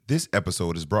This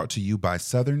episode is brought to you by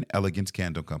Southern Elegance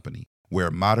Candle Company,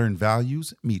 where modern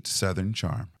values meet Southern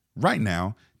charm. Right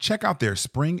now, check out their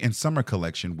spring and summer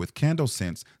collection with candle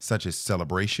scents such as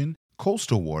Celebration,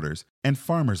 Coastal Waters, and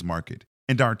Farmer's Market,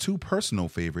 and our two personal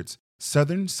favorites,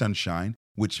 Southern Sunshine,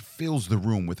 which fills the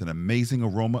room with an amazing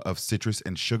aroma of citrus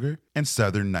and sugar, and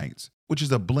Southern Nights, which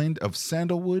is a blend of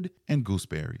sandalwood and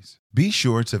gooseberries. Be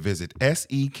sure to visit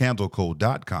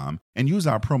secandleco.com and use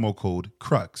our promo code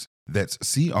CRUX, that's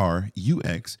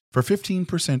CRUX, for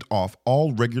 15% off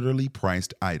all regularly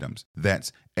priced items.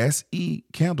 That's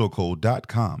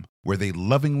secandleco.com, where they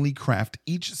lovingly craft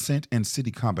each scent and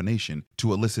city combination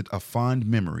to elicit a fond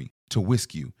memory to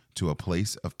whisk you to a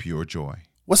place of pure joy.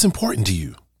 What's important to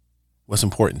you? What's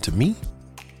important to me?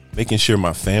 Making sure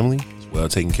my family is well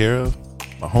taken care of,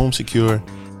 my home secure,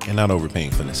 and not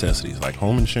overpaying for necessities like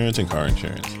home insurance and car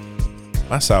insurance.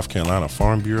 My South Carolina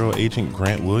Farm Bureau agent,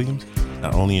 Grant Williams,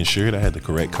 not only ensured I had the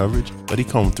correct coverage, but he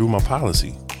combed through my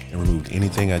policy and removed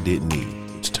anything I didn't need,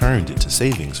 which turned into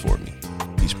savings for me.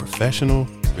 He's professional,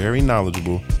 very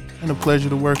knowledgeable, and a pleasure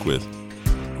to work with.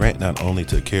 Grant not only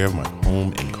took care of my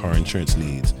home and car insurance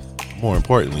needs, but more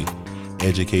importantly,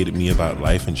 educated me about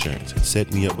life insurance and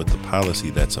set me up with a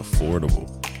policy that's affordable.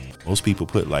 Most people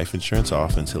put life insurance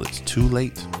off until it's too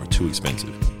late or too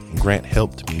expensive, and Grant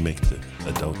helped me make the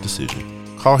adult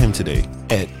decision. Call him today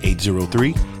at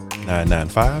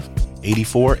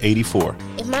 803-995-8484.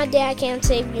 If my dad can't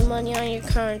save you money on your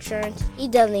car insurance, he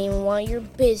doesn't even want your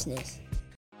business.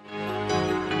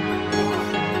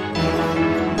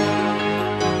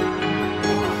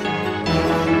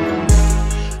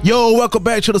 Yo, welcome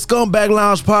back to the Scumbag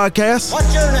Lounge podcast.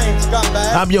 What's your name,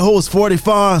 scumbag? I'm your host, 40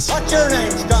 Fonz. What's your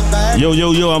name, scumbag?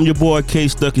 Yo, I'm your boy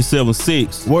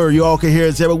K-Stucky76. Word, you all can hear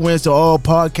us every Wednesday on all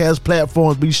podcast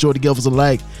platforms. Be sure to give us a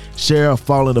like, share,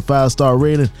 follow the 5-star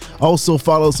rating. Also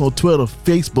follow us on Twitter,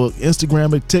 Facebook,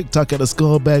 Instagram, and TikTok at the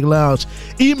Scumbag Lounge.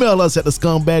 Email us at the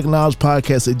Scumbag Lounge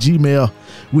podcast at Gmail.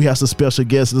 We have some special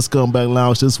guests in the Scumbag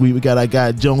Lounge this week. We got our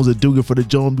guy Jones and Dugan for the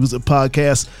Jones Music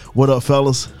Podcast. What up,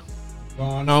 fellas?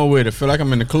 Going on with it. Feel like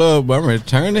I'm in the club, but I'm ready to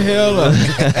turn the hell up.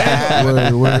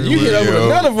 You hit up with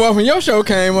another voice when your show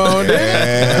came on, dude.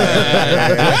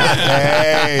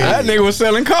 That nigga was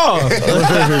selling cars. I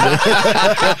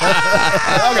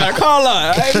got a call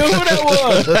out. I didn't know who that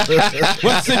was.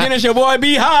 What's the It's your boy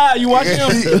B High. You watch him?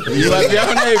 You like your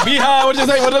name B High? What you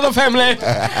say? What is the family?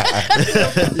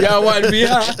 Y'all watch B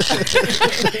High?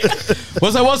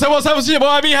 What's up? What's your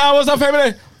boy B High? What's up,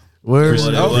 family? Word.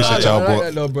 Appreciate y'all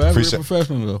boys.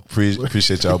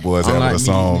 Appreciate y'all boys having us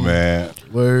on, man.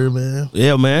 Word, man.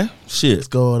 Yeah, man. Shit. What's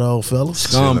going on, fellas?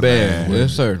 Scumbag.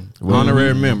 Yes, sir.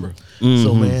 Honorary member.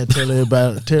 So, man, tell a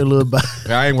little about.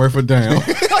 I ain't worth a damn.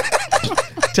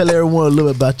 Tell everyone a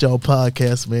little bit about y'all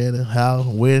podcast, man, and how,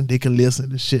 when they can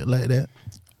listen to shit like that.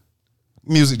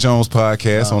 Music Jones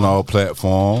Podcast on all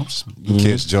platforms. You can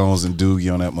catch Jones and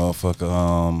Doogie on that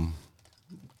motherfucker.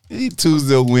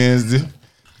 Tuesday or Wednesday.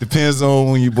 Depends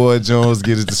on when your boy Jones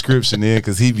get his description in,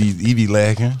 cause he be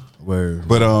lacking. Word.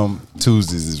 But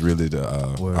Tuesdays is really the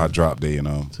our drop day,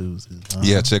 Tuesdays.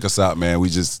 Yeah, check us out, man. We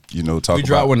just talk. We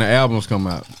drop when the albums come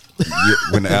out. Yeah,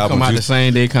 when the album come out the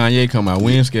same day Kanye come out.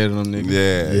 We ain't scared of them niggas.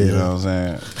 Yeah, you know what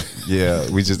I'm saying. Yeah,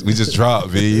 we just drop,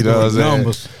 V. You know what I'm saying.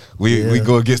 Numbers. We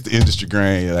go against the industry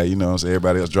grain, like, you know what I'm saying.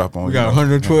 Everybody else drop on. We got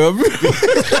 112.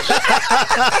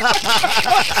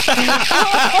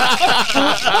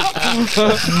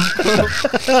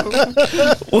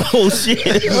 Oh,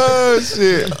 shit.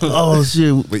 Oh,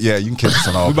 shit. But yeah, you can catch us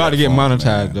on all. We about to get platforms,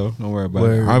 monetized, man. though. Don't worry about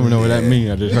Word, it. I don't even know what that means.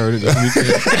 I just heard it this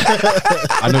weekend.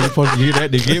 I know you're supposed to hear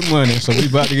that to get money, so we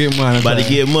about to get money. About to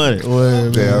get money.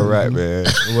 Word, man. Yeah, all right, man.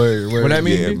 Word. What that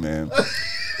mean? Yeah, B? man.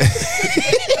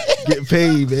 Get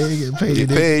paid, man. Get paid. Get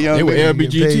paid, young They were nigga.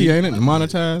 LBGT, ain't it?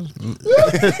 Monetized?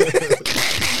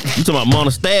 You talking about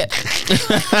monostat?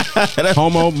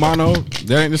 Homo, mono,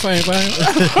 that ain't the same thing.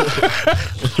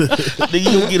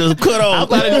 Nigga, you gonna get us cut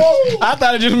off. I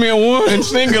thought it just meant one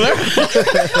singular.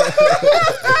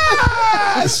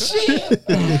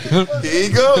 Here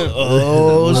you go.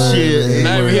 Oh, shit.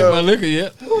 Not even hit my liquor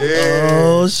yet.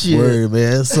 Oh, shit. Word,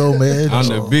 man. So, man. I'm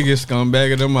the biggest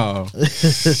scumbag of them all.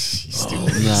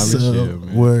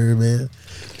 Man. Word, man.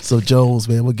 So, Jones,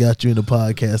 man, what got you into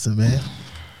podcasting, man?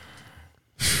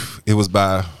 It was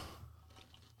by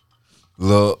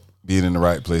luck, being in the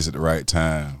right place at the right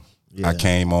time. Yeah. I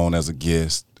came on as a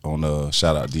guest on a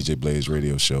shout out DJ Blaze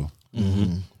radio show,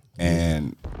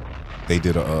 and they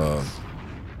did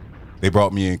they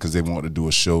brought me in because they wanted to do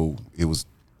a show. It was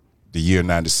the year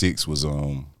 '96 was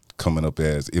coming up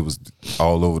as it was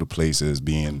all over the place as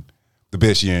being the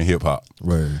best year in hip hop.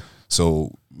 Right.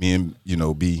 So me and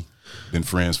B been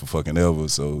friends for fucking ever.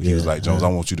 So he was like, Jones, I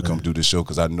want you to come do this show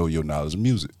because I know your knowledge of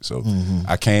music. So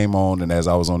I came on, and as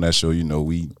I was on that show,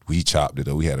 we chopped it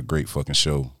up. We had a great fucking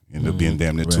show. Ended up being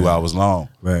damn near 2 hours long.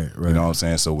 Right. You know what I'm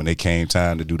saying? So when they came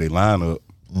time to do their lineup,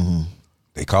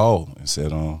 they called and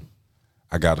said,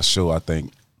 I got a show I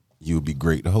think you would be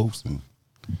great to host. And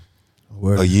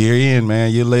a year in, man,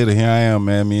 a year later, here I am,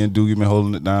 man. Me and Doogie been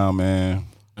holding it down, man.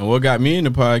 And what got me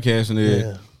into podcasting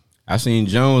is I seen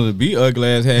Jones and B Ugly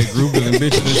ass had groupies and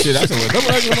bitches and shit. I said, well, them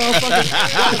ugly motherfuckers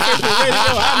got a face for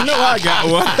radio. I know I got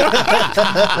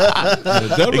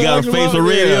one. They got a face for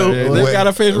radio. They got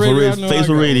a face for radio. Face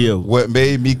for radio. What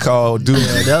made me call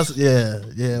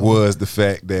Doogie was the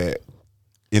fact that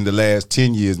in the last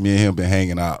 10 years, me and him been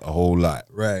hanging out a whole lot.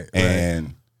 Right.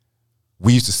 And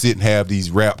we used to sit and have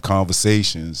these rap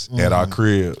conversations at our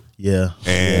crib. Yeah.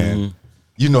 And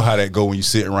you know how that go when you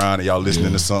sit around and y'all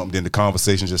listening to something, then the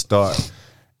conversation just start.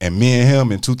 And me and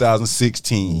him in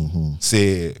 2016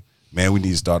 said, man, we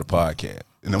need to start a podcast.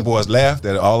 And them boys laughed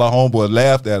at it. All our homeboys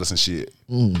laughed at us and shit.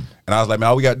 And I was like, man,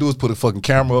 all we got to do is put a fucking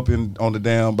camera up on the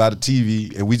damn by the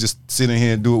TV and we just sit in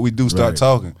here and do what we do, start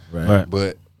talking. Right.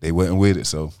 But they wasn't with it.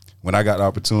 So when I got the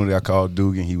opportunity, I called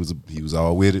Doogie and he was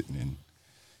all with it. And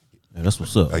that's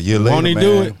what's up. a year later, Won't he man,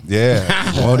 do it?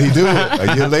 Yeah, won't he do it?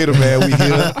 A year later, man, we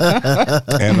here,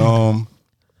 and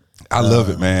I love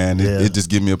it, man. It just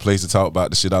gives me a place to talk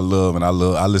about the shit I love, and I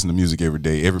listen to music every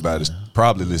day. Everybody's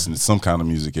probably listening to some kind of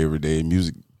music every day.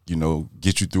 Music,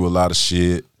 get you through a lot of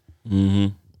shit.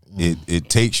 It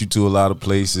takes you to a lot of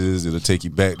places. It'll take you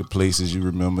back to places you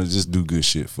remember. Just do good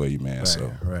shit for you, man.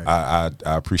 I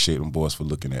appreciate them boys for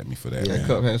looking at me for that. That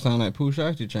cup had sound like Pooh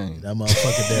Shiesty chain. That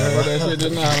motherfucker there. That shit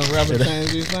just now how the rapper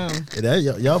change these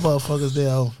sounds. Y'all motherfuckers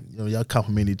there, y'all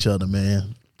compliment each other,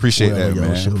 man. Appreciate that, Wherever y'all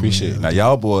man. show, Appreciate man. it. Now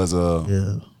y'all boys,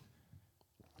 Yeah.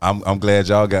 I'm glad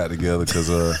y'all got together because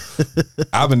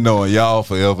I've been knowing y'all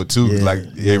forever too. Yeah, like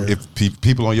if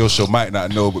people on your show might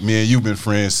not know, but me and you've been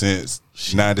friends since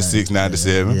 96,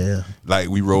 97. Yeah. Like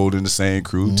we rolled in the same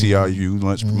crew, TRU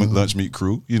lunch meet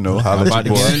crew. Holla About at to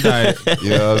your get boy. indicted. You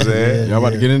know what I'm saying? Y'all about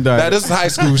to get Now indicted. this is high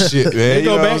school shit, man. You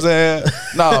know what I'm saying?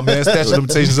 Nah, man, statute of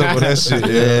limitations up on that shit.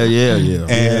 Yeah.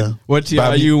 And What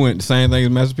TRU went? The same thing as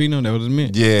Massapequa? That was it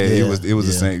meant. it was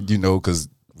the same, because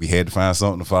we had to find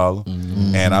something to follow.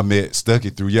 And I met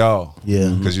Stucky through y'all. Yeah.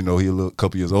 Because, he a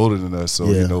couple years older than us. So,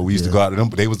 we used to go out to them,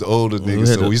 but they was the older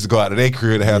niggas. So we used to go out to their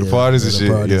career to have the parties and shit.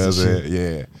 You know what I'm saying?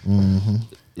 Yeah.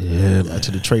 Yeah,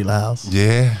 to the trailer house.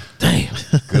 Yeah. Damn.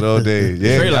 Good old days.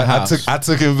 Yeah. Trailer house. I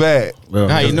took him back.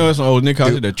 How you know it's an old nigga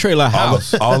called it the trailer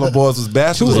house? All the boys was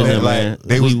bachelors. Two of and them, man.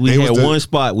 like, We had one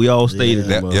spot. We all stayed in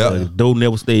Yeah. there. Yeah. Door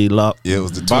never stayed locked. Yeah, it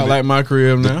was the About 20, like my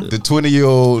crib now. the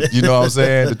 20-year-old, you know what I'm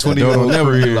saying? The 20-year-old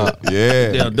never be crib. locked.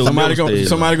 Yeah. Door Somebody never stayed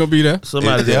gonna locked. be there.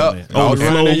 Somebody there, Yep. man. And all On the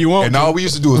the- floor. you want And to. all we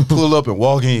used to do was pull up and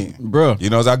walk in.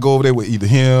 Bruh. As I go over there with either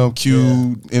him, Q,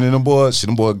 and then them boys,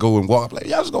 them boys go and walk. Like,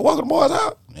 y'all just go walk the boys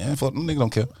out. Man, fuck them niggas don't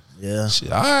care. Yeah.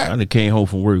 Shit, all right. I done came home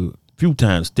from work a few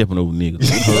times stepping over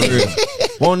niggas.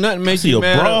 Won't nothing make See you a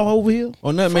mad? bra over here?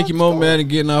 Won't nothing make you more mad than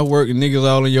getting off work and niggas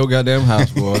all in your goddamn house,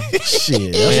 boy?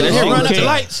 Shit. Man,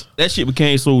 That's that shit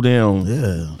became so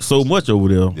damn so much over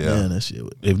there. Yeah. that shit.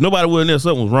 If nobody was in there,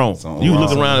 something was wrong. Something You was wrong.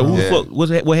 looking around, who the Yeah.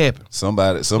 fuck, what happened?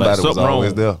 Somebody was something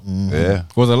always wrong. there. Yeah.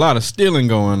 Was a lot of stealing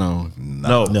going on.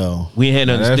 No. We ain't had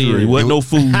nothing to That's steal. real. It wasn't no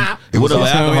food. It was wasn't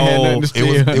also- we had alcohol. nothing to steal.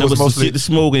 It There was was some mostly shit to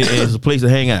smoke and it's a place to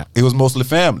hang out. it was mostly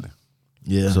family.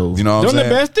 Yeah. So You know what I'm Them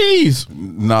the saying? besties.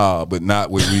 Nah, but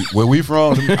not where we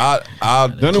from. I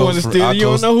Them the ones that steal. You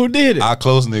don't know who did it. Our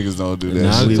close niggas don't do that. Nah,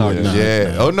 I'm shit. talking about-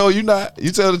 Yeah. Oh no, you not. You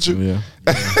tell the truth. Yeah.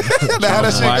 Now how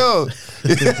that shit go?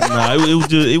 nah,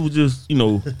 it was just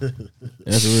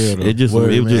That's real though. it just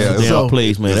Word, it was just man. a damn So,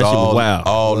 place, man. It's That shit all was wild.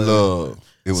 All love.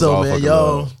 It was So all man, fucking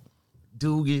y'all, love.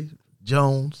 Doogie,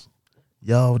 Jones,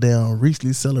 y'all down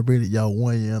recently celebrated y'all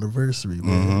 1 year anniversary,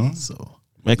 man. So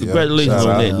Man, congratulations Shout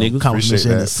on out. that, nigga. accomplishment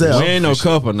in that. itself. We ain't no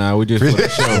couple now. We just for the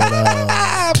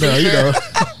show. No, you know.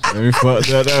 Let me fuck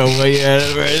that up. Where you at,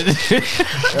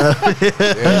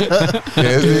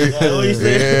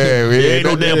 Yeah, we Ain't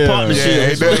no damn partnership. Yeah,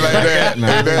 ain't nothing like that. Nah.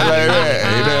 Ain't nothing like that.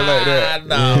 Ain't nothing like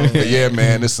that. But yeah,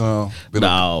 man, it's been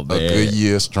No, a man. good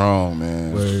year strong,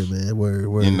 man. Word, man.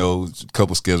 Word. You know, a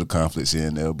couple schedule conflicts here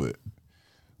and there, but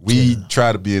we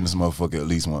try to be in this motherfucker at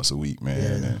least once a week,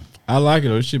 man. And I like it.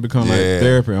 This shit become like Yeah.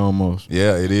 therapy almost.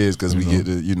 yeah, it is because we get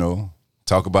to,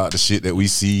 talk about the shit that we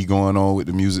see going on with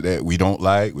the music that we don't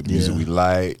like, with the music we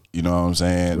like, you know what I'm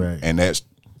saying? Right. And that's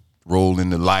roll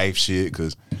into life shit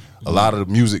because a lot of the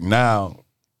music now,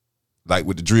 like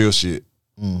with the drill shit,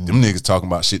 them niggas talking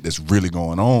about shit that's really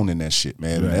going on in that shit,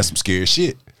 man. And that's some scary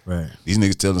shit. Right. These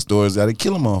niggas telling stories that they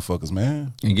killing motherfuckers,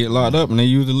 man. And get locked up and they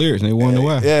use the lyrics and they wonder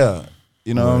why. Yeah.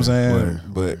 You know what I'm saying?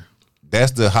 But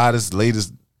that's the hottest,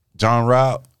 latest genre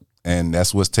out, and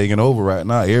that's what's taking over right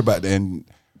now. Everybody, and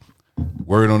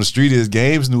word on the street is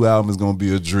Game's new album is gonna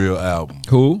be a drill album.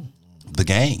 Who? The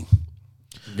Game.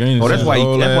 Oh, that's why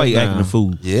he acting a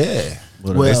fool. Yeah.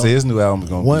 Well, they say his new album is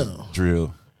gonna be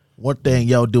drill. One thing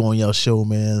y'all do on y'all show,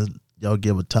 man, y'all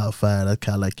give a top 5. That's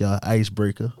kind of like y'all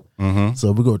icebreaker. Mm-hmm.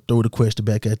 So we're gonna throw the question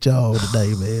back at y'all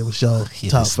today, man. What's y'all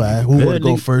top 5? Who want to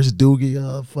go first?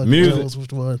 Doogie, fucking Music. Jones,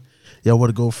 which one? Y'all want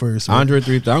to go first? Man? Andre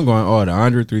 3000. I'm going order.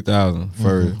 Andre 3000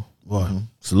 first.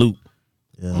 Salute.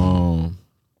 Yeah.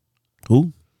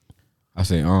 Who? I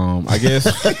say, I guess.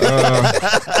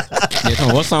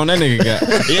 What song that nigga got?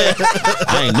 Yeah,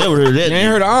 I ain't never heard that. You ain't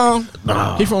heard of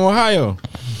Nah. He from Ohio.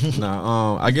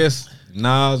 Nah, I guess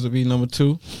Nas would be number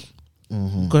 2.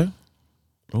 Okay.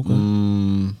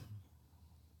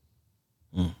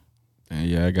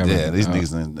 Yeah, I got. These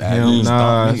niggas him, Nas.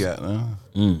 I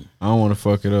don't want to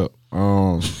fuck it up.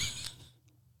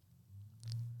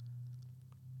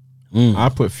 I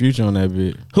put Future on that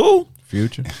bit. Who?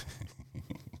 Future.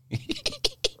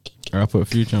 I put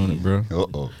Future on it, bro.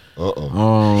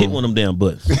 Hit one of them damn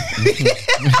butts.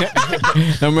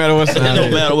 No matter what sound. No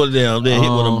matter what damn, hit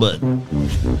one of them butts.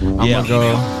 I'm gonna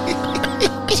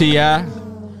go T.I.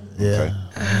 Yeah.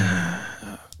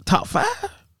 Top 5?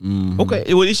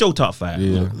 Okay, well, it's your top 5.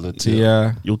 Yeah,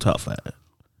 T.I. Your top 5.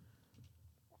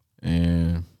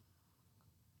 And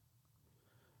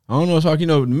I don't know, it's like, me,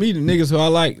 the niggas who I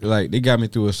like they got me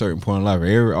through a certain point in life.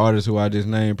 Every artist who I just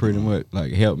named pretty much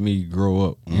like helped me grow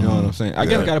up. You know what I'm saying? I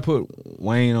guess I gotta put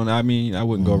Wayne on. I mean, I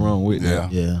wouldn't go wrong with that.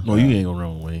 Yeah. No, you ain't go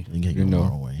wrong, Wayne. You can't go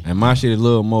wrong way. And my shit is a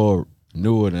little more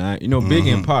newer than Big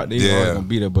and Pop, they always gonna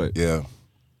be there, but Yeah.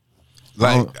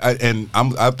 Like, I think I'm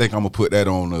gonna put that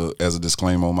on as a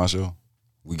disclaimer on my show.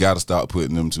 We gotta start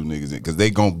putting them two niggas in because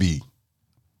they gonna be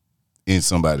in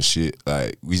somebody's shit.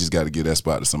 Like, we just got to give that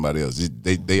spot to somebody else.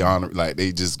 They honor, like,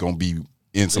 they just gonna be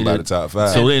in somebody's top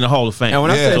 5. So they in the Hall of Fame. And when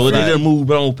I said so they done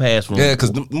moved on past from. Yeah,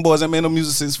 because them boys ain't made no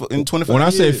music since in 25 when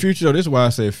years. I say Future, though, this is why I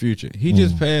say Future. He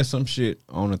just passed some shit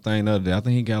on the thing the other day. I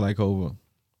think he got like over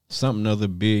something other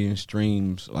billion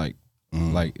streams. Like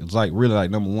it's like really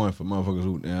like number 1 for motherfuckers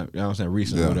who, you know what I'm saying,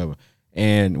 recent or whatever.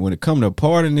 And when it come to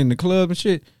partying in the club and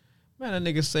shit, man, that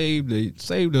nigga saved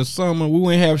the summer. We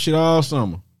wouldn't have shit all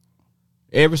summer.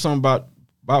 Every song about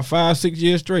 5-6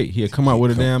 years straight, he'll come out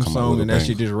with a damn song, and that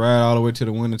shit just ride all the way to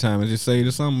the wintertime and just say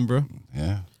the summer, bro.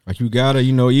 Yeah. Like, you gotta,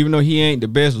 even though he ain't the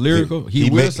best lyrical, he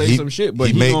will say some shit,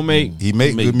 but he gonna make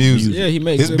good music. Yeah, he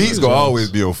makes his good beats music. gonna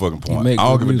always be on fucking point. I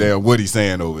don't give a damn what he's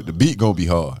saying over it. The beat gonna be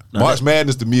hard. March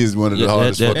Madness to me is one of the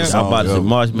hardest fucking songs. I'm about to say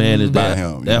March Madness,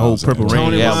 that whole Purple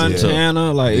Rain Tony album.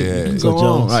 Montana, like, Yeah. you go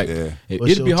on. Like,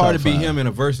 it'd be hard to beat 5? him in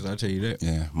a verses, I tell you that.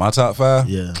 Yeah. My top 5?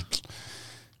 Yeah.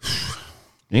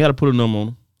 You gotta put a number on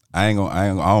them. I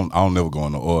don't never go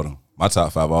in no order. My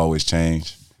top 5 always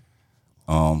change.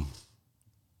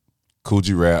 Cool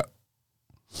G Rap.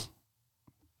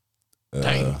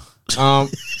 I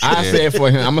said for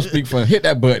him, I'm gonna speak for him. Hit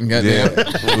that button, goddamn.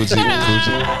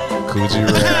 Cool G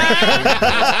Rap.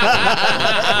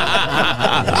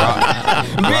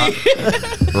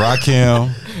 Rakim.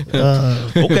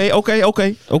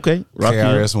 Okay.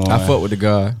 KRS-One. I fuck with the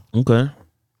guy. Okay.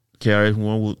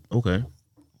 KRS-One. Okay.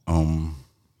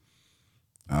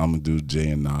 I'm gonna do Jay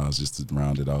and Nas just to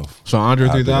round it off. So Andre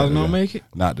 3000 don't make it?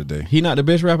 Not today. He not the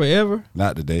best rapper ever?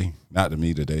 Not today. Not to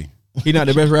me today. He not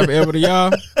the best rapper ever to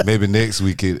y'all? Maybe next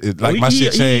week. My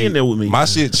shit he changed. in there with me. My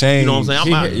shit changed. You know what I'm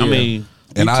saying? I mean,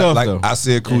 and tough, I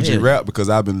said Cool G Yeah. Rap because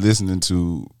I've been listening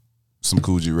to some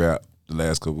Cool G Rap the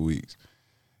last couple of weeks.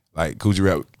 Like, Cool G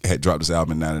Rap had dropped this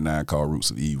album in '99 called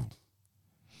Roots of Evil.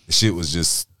 The shit was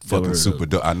just fucking super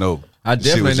dope. I know. I The shit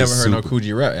definitely was never just heard no super- Cool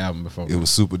G Rap album before. It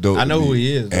was super dope. I know to who me.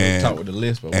 he is. And, Talk with the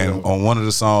list, but and whatever. on one of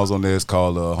the songs on there, it's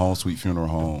called Home Sweet Funeral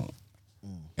Home.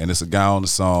 And it's a guy on the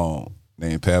song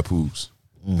named Papoose.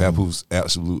 Papoose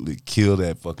absolutely killed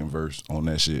that fucking verse on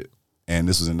that shit. And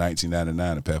this was in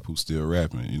 1999 and Papoose still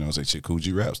rapping. You know what I'm saying? Shit, Cool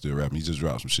G Rap still rapping. He just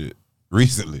dropped some shit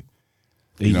recently.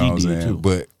 You know what I'm saying? Too.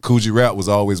 But Cool G Rap was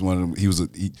always one of them.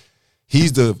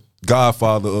 He's the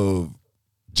godfather of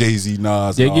Jay-Z,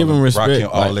 Nas, They and give all him them, respect. Rakim,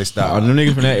 all that style. The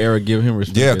niggas from that era give him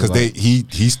respect. Yeah, because Like, he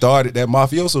started that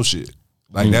mafioso shit.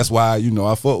 Like that's why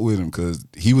I fuck with him because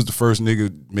he was the first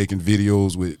nigga making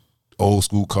videos with old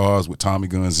school cars with Tommy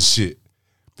guns and shit.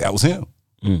 That was him.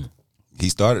 He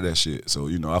started that shit. So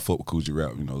I fuck with Cool G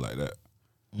Rap, like that.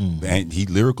 And he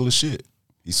lyrical as shit.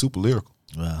 He's super lyrical.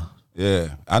 Wow.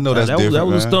 Yeah, I know that's different. That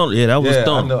was a man. stunt. Yeah, that was a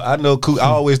stunt. I know. Cool. I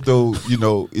always throw.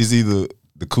 It's either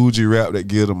the Coogee rap that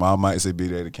get him, I might say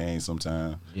Big Daddy Kane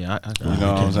sometime. Yeah, You know what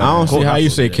I'm saying? I don't see how you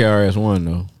say that. KRS-One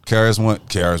though.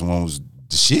 KRS-One was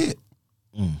the shit.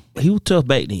 He was tough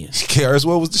back then.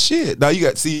 KRS-One was the shit. Now you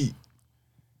got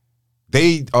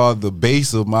they are the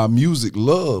base of my music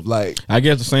love. Like, I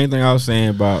guess the same thing I was saying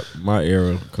about my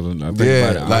era because I think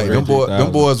yeah, about it, like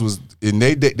them boys was, and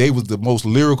they was the most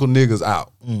lyrical niggas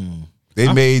out.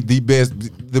 They made the best.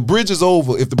 The Bridge Is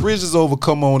Over. If the Bridge Is Over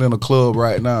come on in a club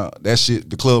right now, that shit,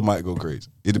 the club might go crazy.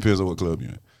 It depends on what club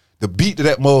you're in. The beat to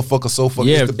that motherfucker so fucking.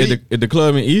 Yeah, the beat. at the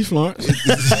club in East Florence,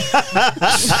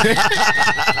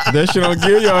 that shit on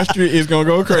Gilliard Street is gonna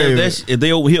go crazy. If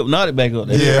they over Hypnotic back up,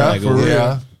 For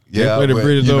real. Yeah, play the but,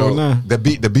 Bridge Is Over now. The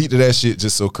beat to that shit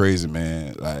just so crazy,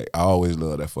 man. Like, I always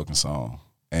love that fucking song.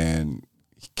 And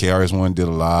KRS-One did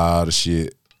a lot of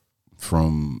shit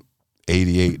from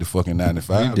 88 to fucking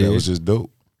 95. That was just dope.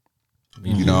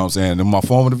 You know what I'm saying? In my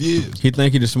formative years. He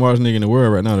think he the smartest nigga in the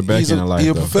world right now. The back end of life. He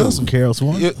a though. professor.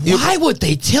 KRS-One. Why would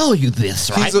they tell you this,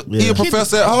 right? He a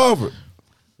professor at Harvard.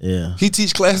 Yeah. He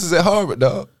teach classes at Harvard,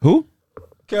 dog. Who?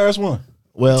 KRS-One.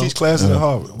 Well, He teach classes at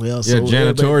Harvard. well, Yeah, so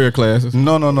janitorial classes.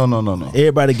 No.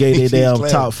 Everybody gave He their damn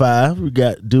teach top 5. We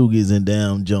got Doogie's and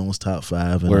damn Jones top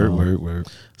 5. And, Word.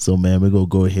 So man, we're gonna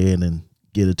go ahead and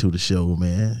get into the show,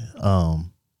 man.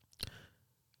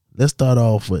 Let's start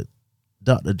off with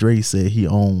Dr. Dre said he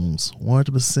owns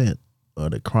 100%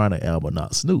 of the Chronic album,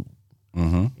 not Snoop.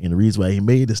 Mm-hmm. And the reason why he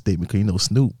made this statement, because you know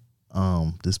Snoop,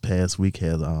 this past week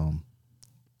has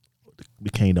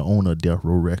became the owner of Death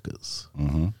Row Records,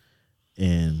 Mm-hmm.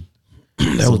 and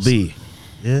That was big.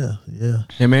 yeah.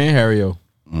 Him and Harry-O.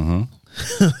 Mm-hmm.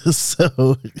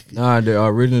 So Nah, the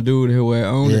original dude who had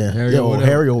owned Yeah. it. Harry-O. Yeah, whatever.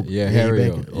 Harry-O. Yeah, Yeah, he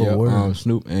Harry-O. back it. Oh, Yeah, word.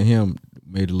 Snoop and him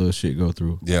made the little shit go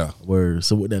through. Yeah. word.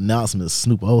 So with the announcement,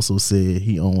 Snoop also said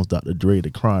he owns Dr. Dre, the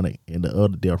Chronic, and the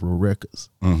other Death Row Records.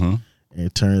 Mm-hmm. And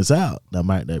it turns out that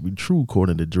might not be true,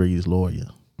 according to Dre's lawyer.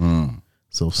 Mm.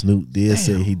 So Snoop did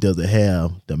say he doesn't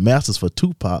have the masters for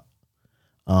Tupac,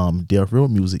 Death Row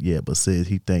music yet, but says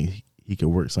he thinks he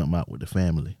can work something out with the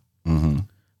family. Mm-hmm.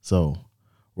 So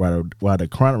while the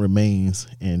Chronic remains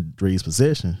in Dre's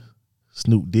possession,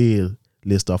 Snoop did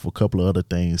list off a couple of other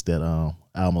things that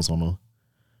albums on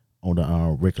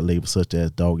the record label, such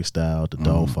as Doggy Style, The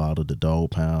Dog Father, The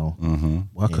Dog Pound. Mm-hmm.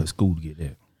 Well, I cut school to get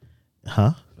that.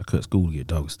 Huh? I cut school to get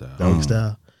Doggy Style. Doggy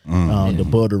Style. The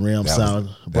Butter Ram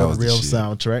That was the shit.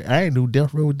 soundtrack. I ain't knew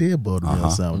Death Row did Butter Ram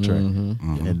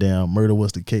soundtrack. And damn, Murder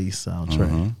Was the Case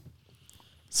soundtrack.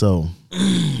 So,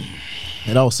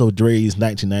 and also Dre's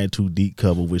 1992 Deep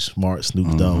cover, which marked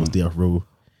Snoop Dogg's Death Row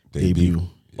debut.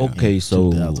 Okay, in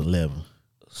so 2011.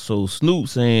 So Snoop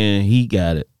saying he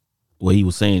got it. Well, he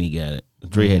was saying he got it.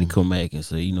 Dre had to come back and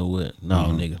say, you know what? No,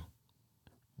 nigga.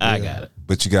 I got it.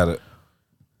 But you gotta.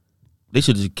 They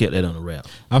should have just kept that on the wrap.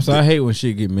 I'm sorry, I hate when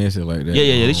shit get messy like that.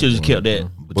 Yeah. They should have just kept that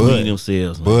between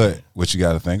themselves. man. But what you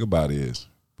got to think about is,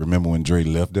 remember when Dre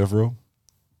left Death Row?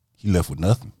 He left with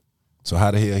nothing. So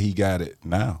how the hell he got it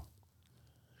now?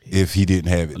 If he didn't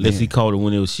have it, Unless then? he called it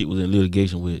when it was shit was in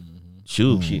litigation with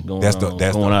Suge shit going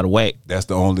out of whack. That's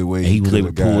the only way And he was coulda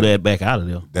able to pull got it. that back out of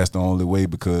there. That's the only way,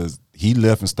 because he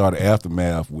left and started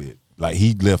Aftermath with, like,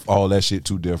 he left all that shit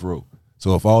to Death Row.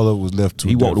 So if all of it was left to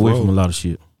He Death walked away Row, from a lot of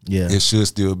shit. Yeah. it should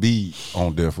still be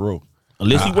on Death Row.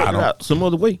 Unless he I worked it don't- out some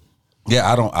other way.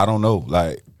 Yeah, I don't know.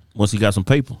 Like, Once he got some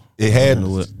paper. it had, You know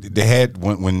what? they had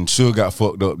when Suge got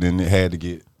fucked up, then it had to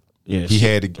get. Yeah, He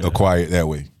had to acquire it that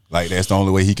way. Like, that's the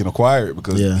only way he can acquire it,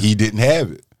 because Yeah. he didn't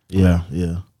have it. Yeah.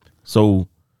 So,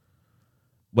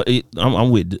 but I'm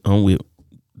with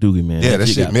Doogie, man. Yeah, that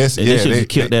shit got- messy. They Yeah, should they- have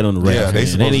kept they- that on the yeah, wrap. they man.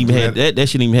 supposed They didn't to even do had that. that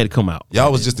shit didn't even had to come out.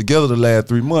 Y'all was just together the last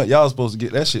 3 months. Y'all was supposed to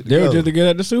get that shit They together. were just together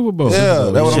at the Super Bowl. Yeah,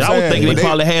 that's what Shit, I'm I was saying. thinking But they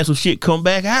probably had some shit come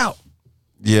back out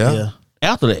Yeah.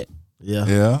 after that.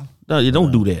 Yeah. No, you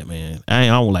don't do that, man. I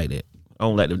don't like that. I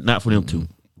don't like that. Not for them two.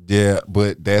 Yeah,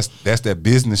 but that's that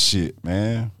business shit,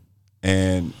 man.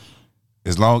 And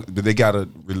but they gotta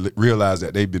realize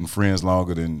that they've been friends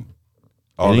longer than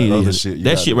all that other shit. You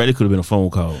That gotta- shit right there could have been a phone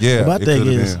call. Yeah, My it thing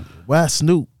could've is, been. why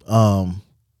Snoop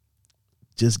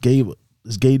just gave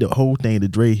the whole thing to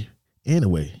Dre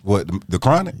anyway. What, the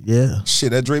Chronic? Yeah.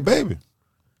 Shit, that Dre baby.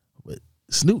 But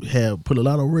Snoop had put a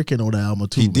lot of work in on the album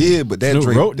too. He man. did, but that Snoop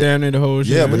Dre wrote down in the whole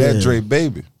shit. Yeah, but that Yeah. Dre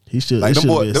baby. He should Like, it them should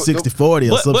boy- be them- 60-40 or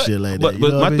But- some but- shit like but- that. but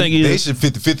You know my what I thing mean? is- They should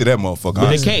 50-50 that motherfucker. But they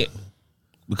honestly. can't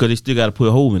because they still got to put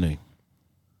a hole in there.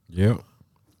 Yep.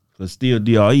 Cause still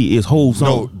DRE is whole song.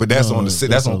 No, but that's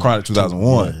on Chronic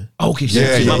 2001. Okay,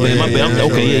 shit. My bad.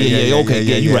 Okay,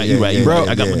 yeah. You right. Bro,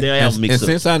 I got my damn album mixed and up.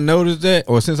 since I noticed that,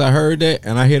 or since I heard that,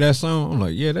 and I hear that song, I'm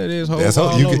like, yeah, that is whole That's all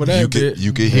how you over can that.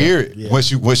 you can hear it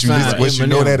once you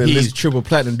know that. And He's listen, triple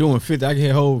platinum doing 50. I can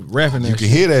hear whole rapping that you can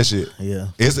shit. hear that shit. Yeah.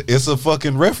 It's a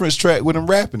fucking reference track with them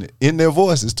rapping it in their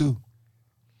voices too.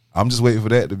 I'm just waiting for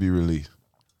that to be released.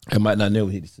 It might not never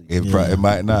hit the CD. It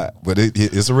might not, but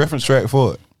it's a reference track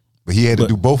for it. But he had to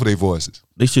do both of their voices.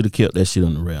 They should have kept that shit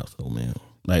on the raps, though, man.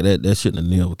 Like that shouldn't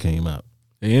have never came out.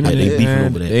 The internet, Like, they beefing man,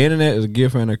 over that. the internet is a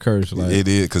gift and a curse. Like, It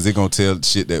is because they're gonna tell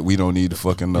shit that we don't need to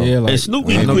fucking know. yeah, like And Snoop I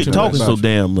need to know quit too talking much so about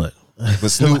damn much. But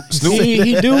Snoop,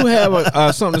 he do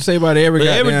have something to say about every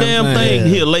Damn thing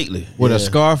here lately. with a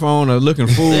scarf on or looking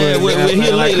fool. Yeah,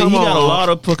 here lately, he got a lot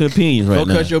of fucking opinions right Go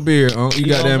now. cut your beard. You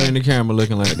got them in the camera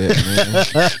looking like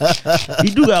that, man.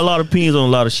 He do got a lot of opinions on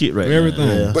a lot of shit right Everything.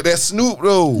 now. but that's Snoop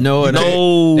though. No.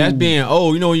 That's being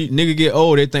old. You know, nigga get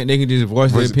old, they think they can just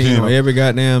voice their Voice opinion on opinion. every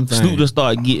goddamn thing. Snoop just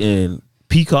started getting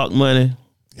Peacock money,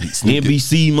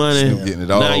 NBC money. Snoop getting it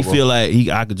all, Now he bro. feel like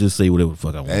I could just say whatever the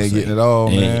fuck I want to Ain't say. getting it all,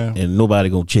 man. And nobody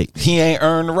gonna check. He ain't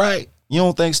earned the right. You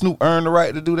don't think Snoop earned the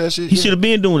right to do that shit? He yet? should have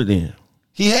been doing it then.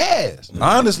 He has.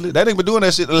 Honestly, that nigga been doing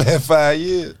that shit the last 5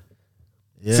 years.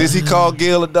 Yeah. Since he called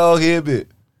Gail a dog head bitch.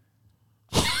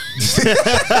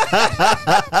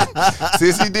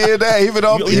 Since he did that, he been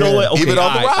off You know what? he Okay, been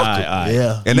off the all right, roster. all right.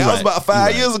 Yeah. And You that was right. about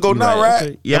 5 You years right. ago You now, right. right?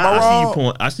 Okay. Yeah, Am I I see wrong? your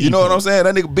point. I see You your know what point. I'm saying?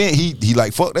 That nigga been he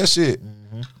like fuck that shit.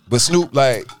 But Snoop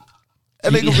like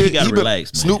that nigga He been, gotta been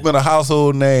relax, man. Snoop been a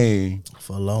household name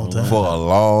For a long time. for a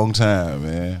long time,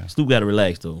 man. Snoop got to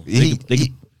relax though. He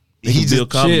He just build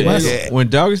confidence. Shit, Yeah. when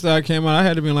Doggy Style came out, I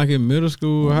had to be like in middle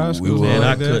school or high school. were. Man, I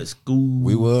like that. cut school.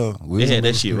 we They had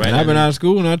that shit right. And I've been out of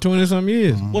school now 20-some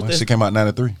years. What That that? shit came out in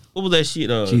 93. What was that shit?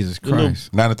 Jesus the little-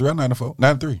 Christ. 93 or 94?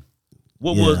 93.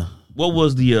 What Yeah.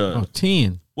 was the Oh,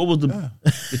 10. what was the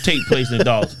take place in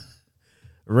Dawson?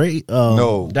 Ray,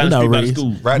 No. Down the not street by the Ray.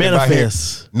 school. Right there by here.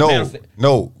 Manifest. No, Manifest.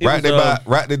 no. It Right was, there by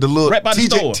right there the little right by the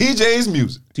store. TJ's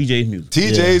music. TJ's music.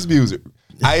 TJ's music.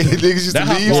 Niggas used to That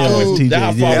how leave far school. was TJ, that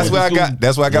how far yeah. That's was where I the got school?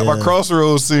 that's where I got my Yeah.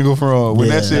 Crossroads single from when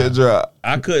that Yeah. shit dropped.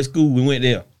 I cut school. We went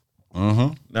there.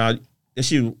 Mm-hmm. Now that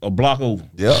shit a block over.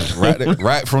 Yep. Right there,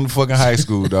 right from the fucking high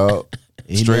school, dog.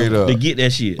 Straight up. To get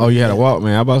that shit. Oh, you had a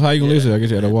Walkman. How about how you gonna listen? I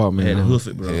guess you had a Walkman. I had to huh? hoof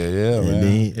it, bro. Yeah, yeah, And man.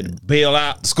 then, Had to bail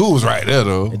out. The school was right there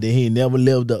though. and then he never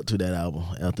lived up to that album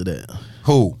after that.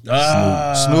 Who? Snoop.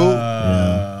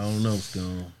 I don't know what's going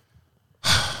on.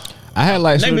 I had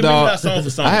like Name me Snoop Dogg. that song for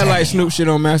something. I had like Snoop shit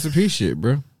on Master P shit,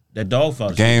 bro. That dog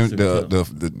father. Game shit.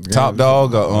 the top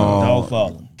dog Dog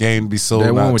father. Game to be sold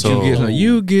That one not with you told. get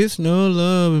you get no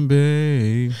loving,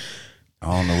 babe. I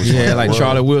don't know which He one had it like was.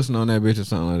 Charlie Wilson on that bitch or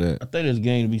something like I that. think there's a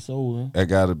game to be sold. Huh? That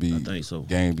gotta be I think so.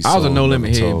 Game to be I was a sold, No never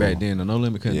Limit head told. back then. The No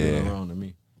Limit couldn't do Yeah. no wrong to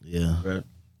me. Yeah. Right.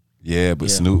 Yeah, but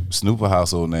Yeah. Snoop a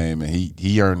household name, and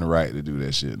he earned the right to do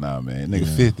that shit. Nah, man, nigga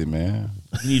 50, man.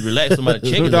 You need to relax. Somebody check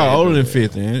Snoop his Dogg ass, older bro. than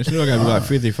 50, man. Snoop gotta be like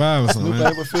 55 or something.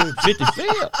 man. 50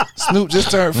 fail. Snoop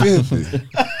just turned 50.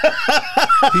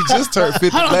 He just turned 50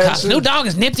 Hold on, last cuz year. Snoop Dogg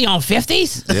is nifty on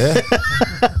 50s? Yeah.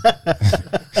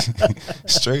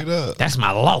 Straight up. That's my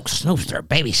Locust, Snoopster.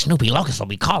 Baby Snoopy Locust will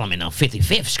be calling him on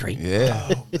 55th Street. Yeah.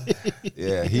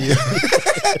 Yeah, he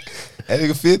that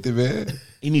nigga 50, man.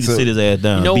 He need to So- sit his ass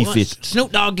down. You know, Be 50.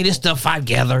 Snoop Dogg get his stuff five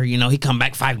together. You know, he come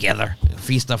back five together.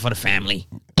 Free stuff for the family,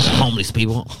 homeless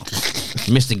people.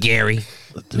 Mr. Gary.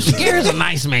 Mr. Gary's a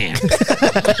nice man. Who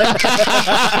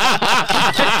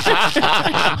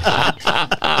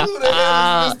the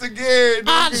hell is Mr. Gary?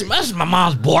 This is my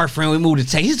mom's boyfriend. We moved to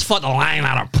Texas. He's fucked the lion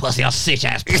out of her pussy. I'll sit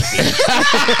ass pussy.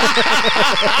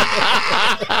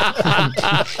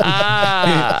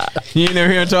 You ain't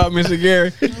never hear him talk, Mr.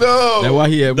 Gary? No. That's why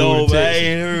he had No, moved to man, I Texas.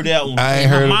 ain't heard that one. I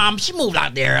ain't My heard. mom, she moved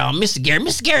out there. Mr. Gary.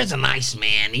 Mr. Gary's a nice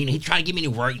man. You know, he tried to get me to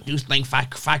work, do things,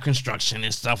 fight construction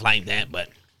and stuff like that. But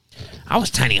I was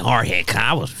tiny hardhead. Cause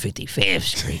I was 55th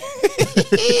Street.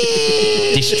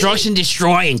 Destruction,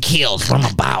 destroy, and kill. That's what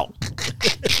I'm about.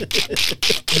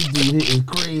 It's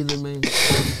crazy, man.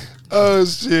 Oh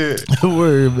shit.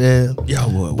 Word, man. Yeah,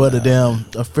 what? But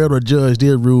a federal judge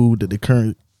did rule that the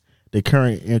current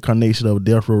incarnation of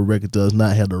Death Row Records does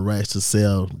not have the rights to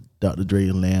sell Dr.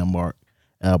 Dre's landmark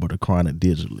album, The Chronic,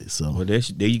 digitally. So Well, there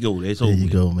you go. That's there over. you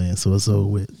with. go, man. So it's over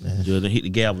with, man. Just hit the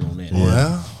gavel on that.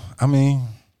 Well, I mean,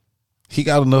 he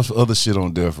got enough other shit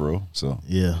on death row, so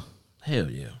Yeah,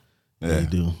 Hell yeah. yeah. they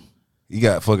do. He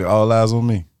got fucking all eyes on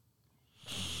me.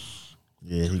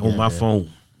 Yeah, he On got my that.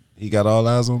 phone. He got all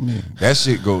eyes on me. That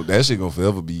shit gonna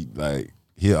forever be like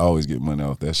he'll always get money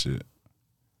off that shit.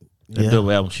 That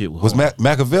double album shit was Was hard.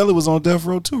 Machiavelli was on Death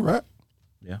Row too, right?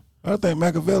 Yeah. I think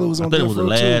Machiavelli was on think it Death was the Row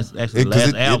last- too. actually the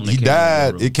last album that He came out on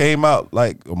died. Death Row. It came out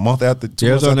like a month after. 2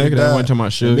 Yeah, months so after he nigga that died. one talking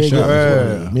about Suge Me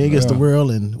Shot. Against the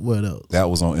World and what else? That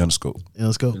was on Interscope.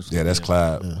 Interscope. Yeah, that's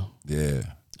Clyde. Yeah.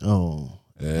 Oh,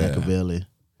 Yeah. Machiavelli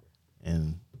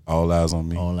and All Eyes on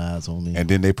Me. All Eyes on Me. And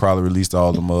then they probably released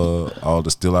all them, all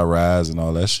the Still I Rise and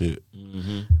all that shit.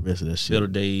 Rest of that shit. Better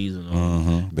Days and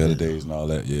all. Better Days and all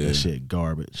that. Yeah. That shit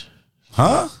garbage.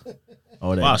 Huh?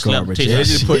 All that Wow, slap garbage. the They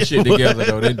taste. just put shit together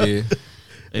though. They did.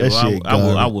 Hey, That well, shit I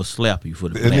garbage. will slap you for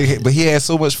the And black. but he had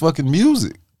so much fucking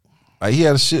music. Like he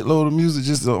had a shitload of music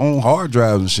just on hard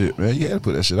drives and shit, man. You had to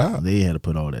put that shit out. They had to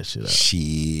put all that shit out.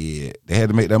 Shit. They had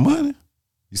to make that money.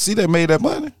 You see they made that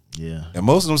money? Yeah. And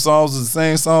most of them songs is the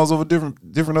same songs over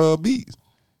different beats.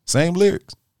 Same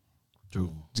lyrics.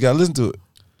 True. You gotta listen to it.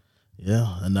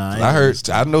 Yeah. And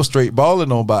I know Straight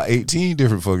Ballin' on about 18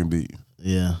 different fucking beats.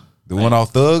 Yeah. The one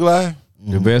off Thug Life.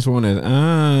 The best one is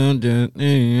I'm just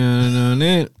on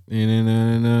it,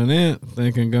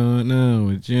 thinking going on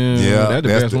with you. Yeah, that's the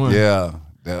best one. Yeah,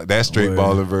 that Straight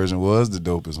Ballin' version was the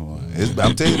dopest one.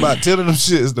 I'm telling you about 10 of them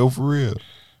shits though, for real.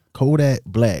 Kodak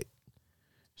Black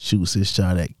shoots his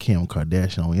shot at Kim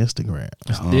Kardashian on Instagram.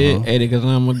 Dead Eddie, cause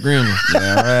I'm a grandma.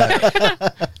 Yeah, right.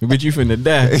 Bitch, you finna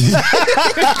die.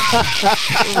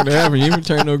 What happened? You even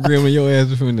turn no grandma, your ass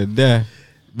is finna die.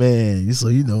 Man, so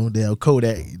you know, damn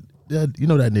Kodak, you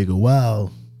know that nigga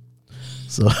wild.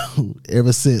 So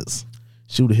ever since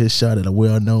shooting his shot at a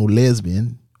well-known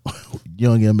lesbian,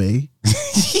 Young M.A.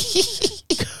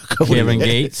 Kevin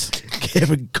Gates.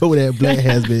 Kevin Kodak Black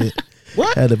has been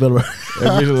had developed.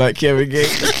 That bitch look like Kevin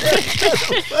Gates.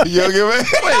 Young man.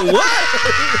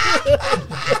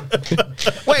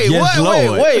 Wait, Yes, what?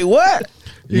 Lord. Wait, what?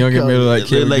 Young and middle like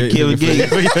Kevin Like Gates. Kevin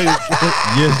Gates.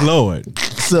 Yes, Lord.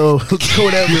 So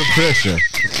Kodak Pressure.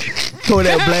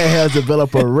 Kodak Black has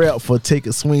developed a rep for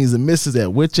taking swings and misses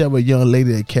at whichever young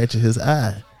lady that catches his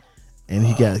eye. And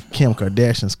he got Kim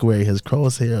Kardashian squaring his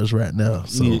crosshairs right now.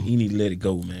 So You need to let it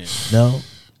go, man. no,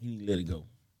 You need to let it go.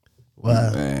 why?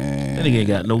 That nigga ain't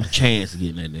got no chance of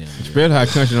getting that damn. Spread how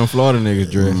country on Florida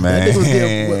niggas dress. That nigga was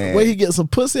Man. getting- where he get some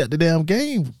pussy at the damn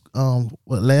game?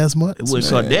 Last month? It was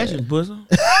Kardashian pussy.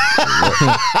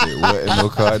 It wasn't no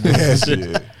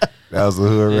Kardashian. That was a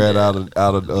hood rat out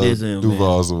of Listen,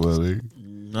 Duval somewhere.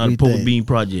 Not the Poker Bean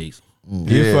Projects. You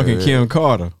Yeah, fucking man. Kim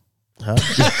Carter. Huh?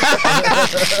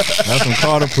 That's some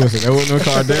Carter pussy. That wasn't no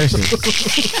Kardashian.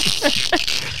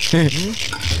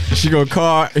 She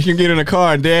can get in a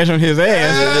car and dash on his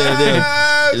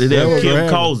ass. That was what Kim happened.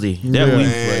 Causey. That week.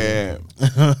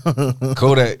 Man.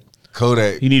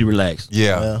 Kodak. You need to relax.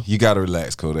 Yeah, you gotta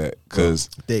relax, Kodak. Cause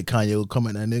Think Kanye will come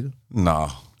at that nigga? nah.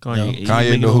 Kanye, he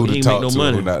Kanye ain't know who to he ain't talk make to no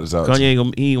and money. who not to talk Kanye to. ain't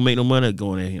gonna make no money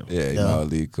going at him. Yeah, you Yeah. might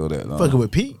leave Kodak alone. Fucking with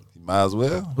Pete. Might as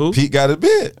well. Who? Pete got a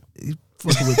bid. He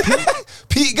fucking with Pete.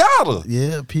 Pete got her.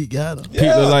 Yeah, Pete got him.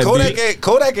 Yeah, look like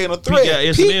Kodak ain't a threat. Pete got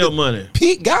SNL money.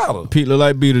 Pete got her. Pete look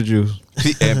like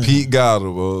Beetlejuice. Pete got her,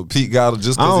 bro. Pete got her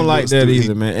just I because don't like that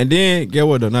either, man. And then, get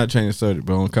what though? Not changing the subject,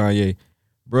 bro. On Kanye,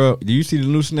 bro. Do you see the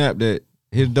new snap that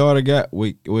his daughter got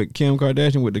with Kim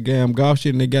Kardashian with the damn golf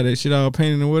shit, and they got that shit all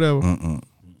painted or whatever?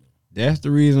 That's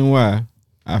the reason why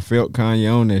I felt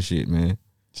Kanye on that shit, man.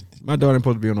 My daughter ain't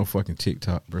supposed to be on no fucking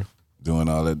TikTok, bro. Doing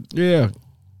all that. Yeah.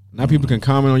 Now people can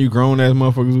comment on you grown ass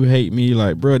motherfuckers who hate me,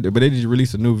 like, bro. But they just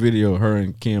released a new video of her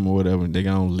and Kim or whatever, and they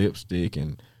got on lipstick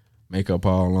and makeup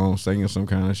all on, singing some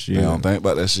kind of shit. I don't think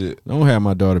about that shit. Don't have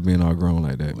my daughter being all grown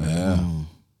like that, man.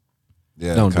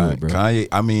 Yeah, Don't do Kanye, it, bro. Kanye.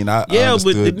 I mean, I Yeah, but the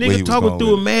understood where he nigga was talking going through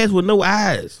a with mask with no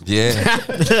eyes. it. Yeah,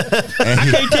 I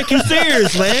can't take you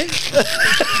serious, man.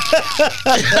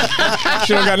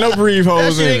 She don't got no breathe That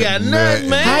holes shit in ain't it. got nothing,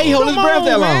 man. How he hold his Come breath on,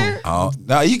 that man. long?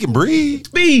 now you can breathe.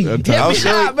 Speed. Help me I'm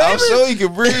sure. out, baby. I'm sure you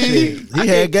can breathe. He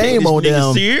had game on This nigga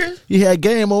down. serious? He had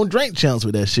game on Drink Champs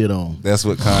with that shit on. That's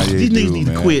what Kanye These do, niggas need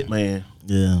man. to quit, man.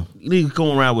 Yeah. Niggas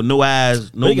going around with no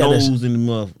eyes, no They got that nose in the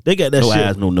mouth. They got that No shit.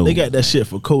 eyes, no nose. They got that shit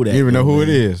for Kodak. You even know though, who man.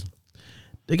 it is.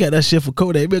 They got that shit for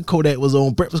Kodak. Even Kodak was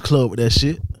on Breakfast Club with that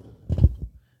shit.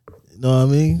 You know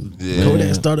what I mean? Yeah.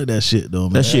 Kodak started that shit though,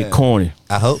 man. That shit corny.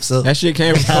 I hope so. That shit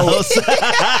came from Kodak.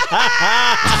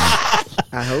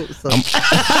 I hope so.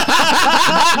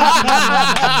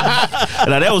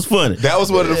 Now that was funny. That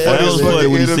was one of the That funniest was funny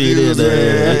fucking when you see interviews,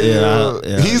 that,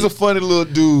 man. yeah. He's a funny little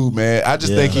dude, man. I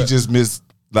just think he just He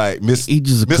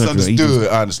just a country- misunderstood,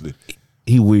 honestly.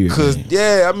 He weird. Cause Man.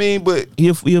 yeah, I mean, but He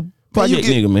a project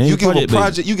you give, nigga, man. You He give a project baby.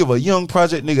 project, you give a young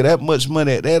project nigga that much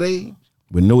money at that age,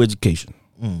 with no education.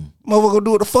 motherfucker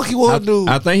do what the fuck he want to do.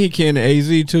 I think he can the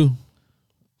AZ too.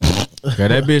 Got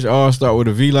that bitch all start with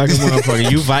a V like a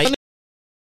motherfucker. You fight.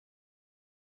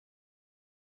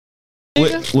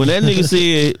 when that nigga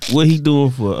said what he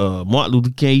doing for Martin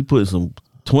Luther King, he put some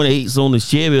 28s on the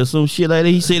Chevy or some shit like that.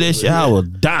 He said that shit, I was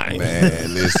dying.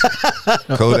 Man, listen.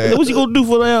 Kodak. What you gonna do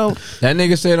for that? That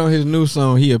nigga said on his new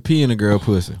song he a pee in a girl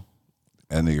pussy.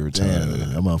 That nigga Damn, retired.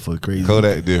 that motherfucker crazy.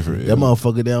 Kodak different. That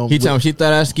motherfucker down. He told me she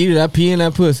thought I skeeted. I pee in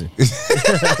that pussy.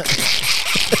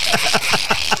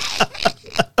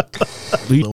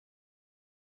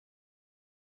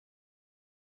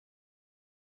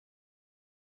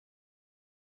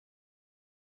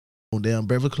 on damn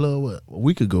Breakfast Club what a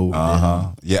week ago.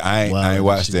 Yeah, I ain't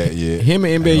watched that yet. Him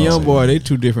and NBA Youngboy, they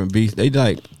two different beasts. They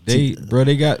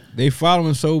they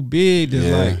following so big.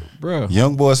 It's like, bro.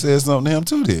 Youngboy said something to him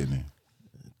too, didn't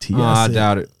he? I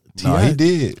doubt it. No, he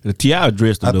did. The T.I.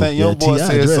 addressed him. I think Youngboy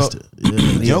said something.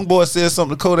 Yeah. Youngboy said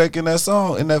something to Kodak in that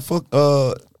song, in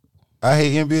that I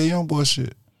Hate NBA Youngboy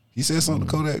shit. He said something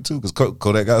to Kodak too, because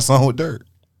Kodak got a song with Dirt.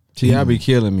 T.I. be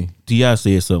killing me. T.I.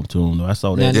 said something to him though. I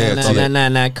saw that.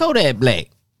 Nah. Kodak Black.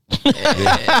 Them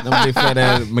big fat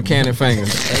ass mechanic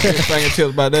fingers. That big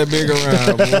fingertips about that big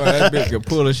around, boy. That bitch can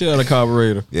pull a shit out of the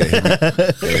carburetor. Yeah,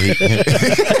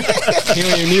 He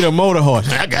don't even need a motor horse.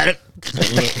 I got it.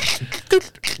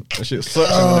 That shit sucks.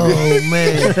 Oh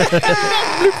man.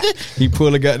 He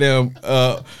pull a goddamn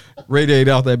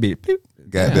radiator off that bitch.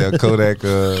 goddamn Kodak.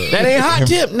 That ain't hot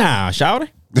tip. Nah, shawty.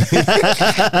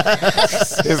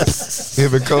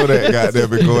 Him and Kodak got there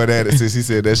been going at it since he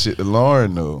said that shit to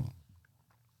Lauren though.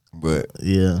 But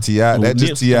yeah, T.I. that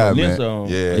just T.I. man. When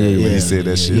he said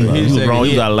that shit. He was said wrong.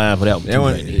 he He was out of line for that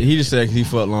one. He just said he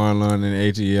fucked Lauren in the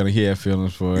ATL and he had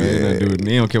feelings for her. He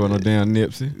don't care about no damn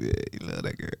Nipsey. Yeah, he love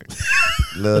that girl.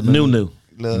 Love Nunu.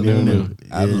 Love Nunu.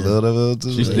 I love her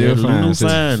too. She still fine. Nunu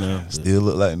fine now. Still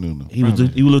look like Nunu. He was a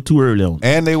little too early on.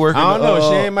 And they working. I don't know.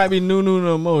 She ain't might be Nunu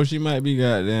no more. She might be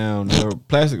goddamn. The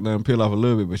plastic done peel off a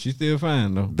little bit, but she still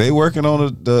fine though. They working on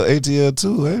the ATL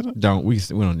too, ain't it?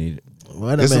 We don't need it.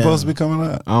 It's supposed to be coming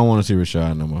out. I don't want to see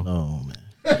Rashad no more. Oh man.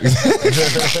 I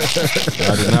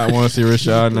do not want to see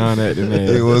Rashad none that.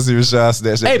 They want to see Rashad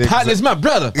snatch that. Hey, partner, it's my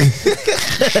brother.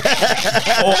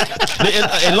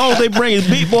 As long as they bring his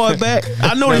Big Boy back,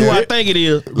 I know that's who I think it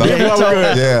is. And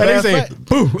they say,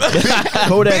 boo.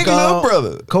 Kodak, Big little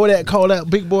brother. Kodak called out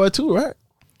Big Boy too, right?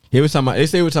 He was talking about. They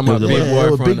say he was talking about Big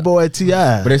Boy from Big Boy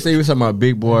T.I. But they say he was talking about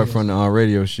Big Boy from the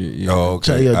radio shit. Yeah. Oh,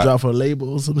 okay. Try to drop for a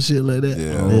label or some shit like that.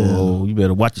 Yeah. Oh, you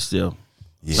better watch yourself.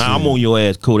 Yeah. Nah, I'm on your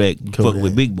ass, Kodak. Fucking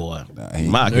with Big Boy.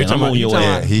 I'm on your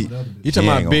ass. You talking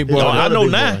about Big Boy? I know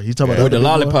now. He's talking about with the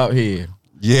lollipop head.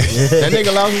 Yeah. That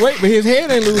nigga lost weight, but his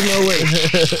head ain't losing no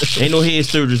weight. Ain't no head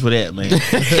surgery for that, man. That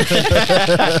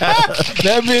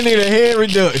bitch need a head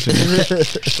reduction.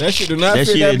 That shit do not That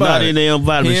fit shit that is not body. in there on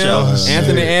vitamin Him, shop.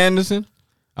 Anthony Anderson.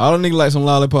 All them niggas like some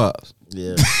lollipops.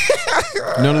 Yeah.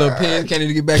 You know, little pins can't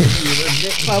even get back into you. Little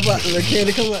neck pop out, the little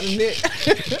candy come out the neck.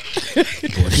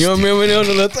 You don't remember them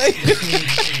little thing?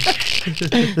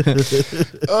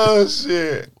 Oh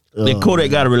shit. Then Kodak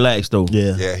gotta relax though.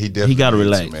 Yeah. Yeah, he definitely. gotta needs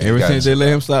relax. to, man. Ever He since gotta- they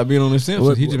let him stop being on the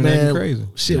Simpsons, he just been acting crazy.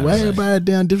 Shit, why everybody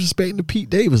down disrespecting the Pete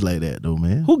Davis like that though,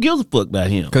 man? Who gives a fuck about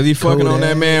him? Cause he fucking on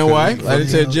that man wife, like they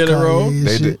said Jelly Roll.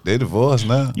 They divorced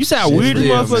now. You sound weird. This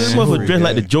Yeah, motherfucker, this man. motherfucker dressed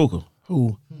like the Joker.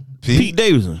 Who? Pete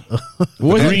Davidson.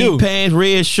 What he Green do? pants,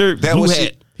 red shirt, That blue was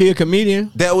hat. He a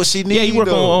comedian. That what she needed. Yeah, he worked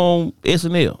though. on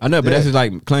SNL. I know, but that's his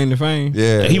like claim to fame.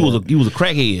 Yeah, He was a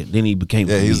crackhead. Then he became.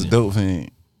 Yeah, he was a dope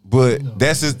fiend. But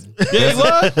that's his.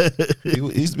 Yeah, he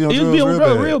was. He used to be on He was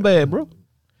drugs real bad, bro.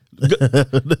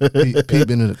 Pete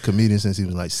been a comedian since he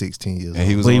was like 16 years old. And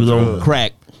he was Well, he on was on drugs.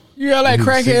 crack. Yeah, like He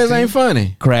was crackheads 16. ain't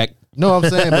funny. Crack. No, I'm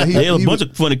saying, but There's a he bunch was,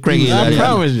 of funny crackheads out I there.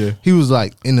 promise you. he was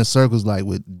like in the circles like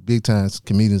with big time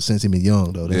comedians since he been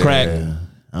young though. They- Crack.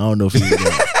 I don't know if he was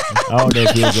I don't know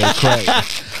if he was on crack.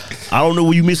 I don't know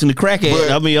where you missing the crack at.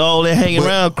 But- I mean, all that hanging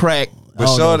around crack. But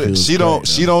I don't know if he Shorty, was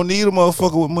she crack, don't need a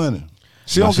motherfucker with money.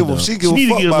 She don't give a she she You give need a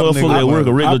to fuck get a about a motherfucker that nigga. work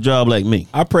a regular job like me.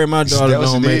 I pray my daughter That what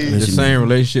don't she make needs. the same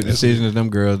relationship decisions as them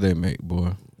girls they make,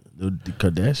 boy. The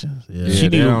Kardashians. Yeah. Yeah, She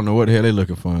they need a- don't know what the hell they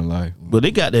looking for in life. But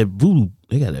they got that voodoo.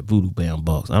 They got that voodoo bound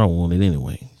box. I don't want it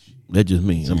anyway. That's just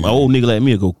me. My old nigga like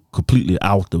me will go completely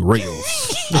out the rails.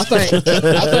 I think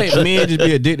men just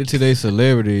be addicted to their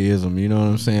celebrityism. You know what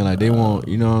I'm saying? Like they want,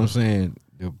 you know what I'm saying?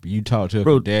 You talk to a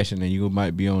Bro. Kardashian and you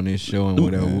might be on this show and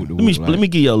whatever. Let me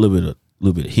give y'all a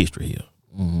little bit of history here.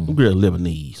 Them girls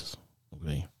Lebanese.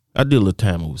 Okay, I did a little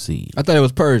time overseas. I thought it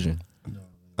was Persian.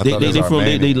 I They thought it was from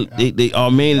Armenian. they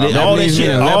Armenian. All that Lebanese shit.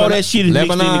 men, All Lebanon- that shit is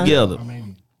mixed in Lebanon? together.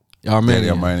 Armenian. Yeah,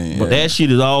 Armenian, But yeah. that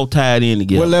shit is all tied in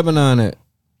together. Where Lebanon at?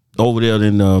 Over there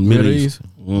in Middle Middle East.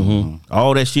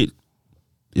 All that shit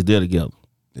is there together.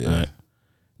 Yeah. All right.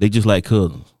 They just like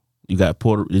cousins. You got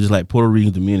it's just like Puerto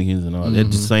Ricans, Dominicans, and all. That's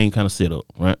the same kind of setup,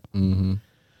 right? Mm-hmm.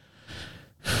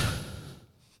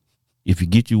 If you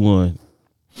get you one,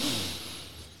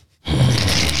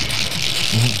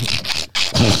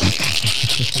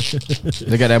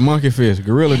 they got that monkey fist,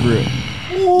 gorilla grip.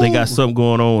 they got something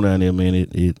going on down there, man.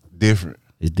 It Different.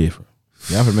 It's different.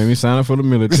 Y'all finna make me sign up for the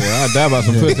military. I'll die by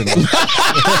some pussy now.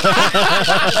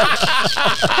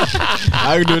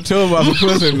 I can do a tour about some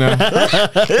pussy now.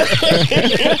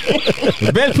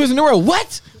 The best pussy in the world.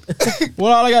 What?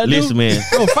 What all I gotta Listen, do? man.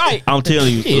 Go fight. I'm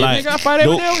telling you, Yeah, like nigga, I fight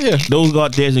every day over here. those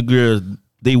Kardashian girls,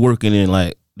 they working in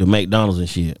like the McDonald's and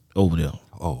shit over there.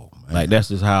 Oh man. Like that's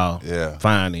just how Yeah.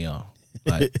 fine they are.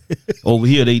 Like over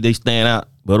here, they stand out,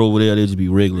 but over there they just be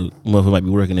regular. Motherfucker might be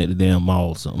working at the damn mall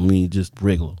or something. I mean, just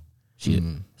regular shit.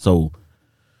 So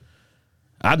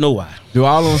I know why. Do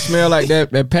all of them smell like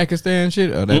that Pakistan shit?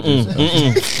 Or that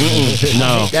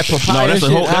No, that papaya no, that's shit?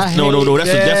 a whole. That's, no, that's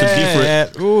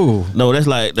a different. Ooh, No, that's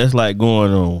like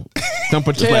going on. some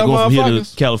It's Patel like going from here to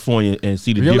motherfuckers. California and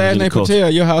see the Your difference last in the name culture. Patel.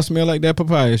 Your house smell like that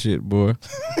papaya shit, boy.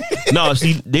 No,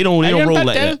 see, they don't Ayun, roll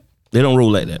like Patel. that. They don't roll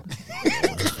like that.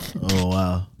 Oh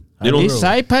wow. They don't.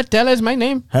 Desai Patel is my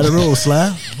name. How the roll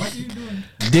slide?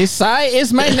 Desai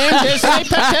is my name. Desai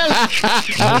Patel.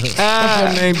 What's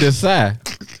your name? Desai.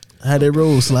 How they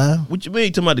roll slide? What you mean?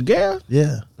 You talking about the gal?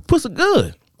 Yeah. Pussy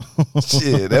good.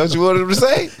 Shit, that what you wanted him to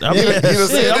say? I mean, He done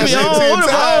said that shit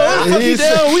 10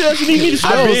 times. We actually need me to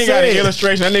I been got an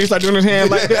illustration. That nigga start doing his hand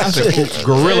like that. I said,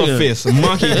 gorilla Yeah. fist,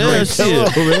 monkey Yeah, grip, shit.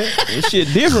 That shit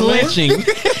different, man. clenching.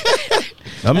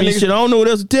 I mean, shit, I don't know what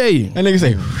else to tell you. That nigga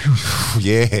say,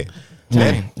 Yeah.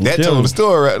 That telling told you. the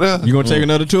story right there. you gonna take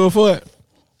another tour for it?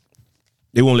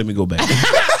 They won't let me go back.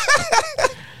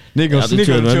 Nigga gonna I'll sneak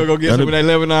tell on the you, tour, go get some of that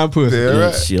Lebanon pussy. Yeah, Yeah,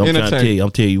 right. shit, I'm trying to tell you.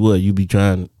 I'm telling you what,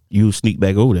 you sneak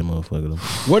back over that motherfucker.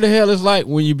 Though. What the hell is like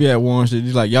when you be at Warren shit?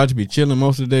 You like y'all just be chilling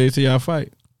most of the days till y'all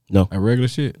fight? No, Like regular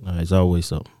shit? it's always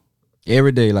something.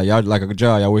 Every day, like y'all like a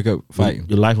job, y'all wake up fighting.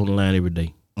 Your life on the line every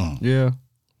day. Yeah.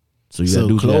 So you gotta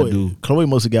do what you gotta do. Chloe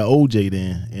must have got OJ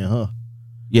then in her.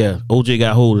 Yeah, OJ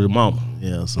got hold of the mama.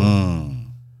 Yeah. So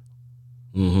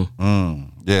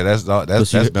Yeah, that's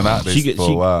been out there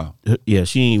for a while. Yeah,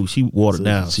 she watered So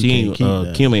down. she She can't ain't keep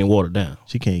that. Kim ain't watered down.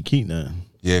 she can't keep nothing.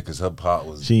 Yeah, because her pot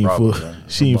was She ain't probably full. right.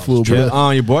 She ain't full Yeah, blood.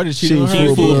 your boy, did she She know ain't She her?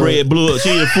 ain't full full blood. bred blood. She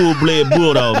ain't full bred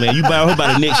bulldog, man. You buy her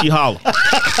by the neck, she holler.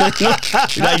 Like you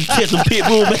catch a pit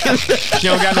bull, man. She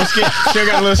don't got no skin. She don't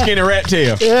got a little skinny rat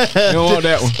tail. You don't want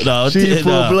that one. No, She ain't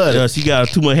full-blooded. She got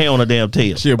too much hair on her damn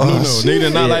tail. She a blue nose. Nigga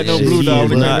did not like no Yeah, blue she dog.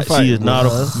 is Nigga not- to fight. She is not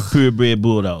a purebred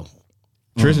bulldog.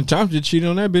 Tristan Thompson just cheated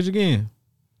on that bitch again.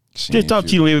 Just talk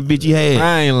cheat on every bitch you had.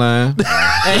 I ain't lying.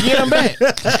 And get him back.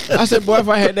 I said, boy, if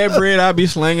I had that bread, I'd be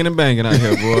slanging and banging out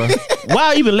here, boy.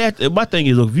 Why even latch? My thing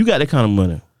is, if you got that kind of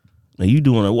money, and you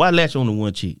doing it, why latch on the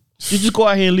one chick? You just go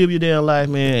out here and live your damn life,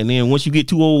 man. And then once you get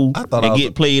too old I thought and I was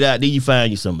get played out, then you find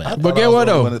you somebody. But get what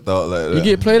though? Thought like that. You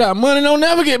get played out. Money don't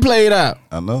never get played out.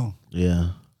 I know. Yeah.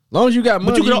 Long as you got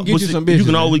money, you can get you some bitches. You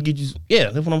can man. always get you. Yeah,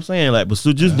 that's what I'm saying. Like, but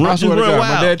so just I run, swear to run God,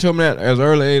 wild. my dad told me that as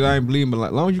early age. I ain't believing, but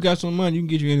like, long as you got some money, you can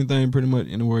get you anything pretty much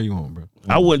anywhere you want, bro.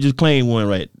 I wouldn't just claim one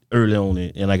right early on,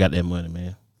 and I got that money,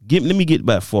 man. Let me get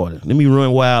about 40. Let me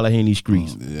run wild out here in these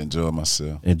streets. Yeah, enjoy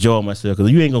myself. Enjoy myself,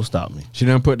 because you ain't gonna stop me. She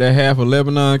done put that half of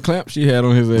Lebanon clamp she had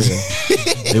on his ass.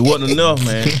 It wasn't enough,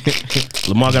 man.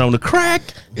 Lamar got on the crack,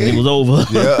 and it was over.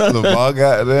 Yeah, Lamar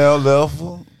got down, left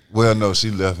her. Well, no,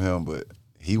 she left him, but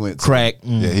he went to, Crack.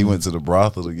 Yeah, he went to the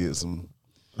brothel to get some.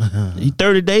 He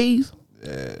 30 days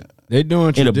They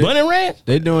doing in a bunny ranch.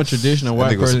 They doing traditional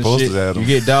white nigga was person supposed shit. to have them. You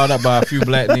get dolled up by a few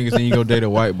black niggas, then you go date a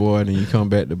white boy, and then you come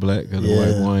back to black because the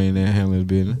white boy ain't there handling his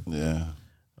business. Yeah.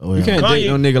 Oh, You yeah. can't date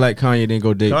no nigga like Kanye, then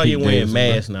go date Kanye Pete wearing Davidson,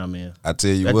 bro. masks now, man. I tell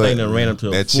you That what, thing done ran into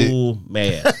a that chick, full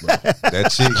mask, bro.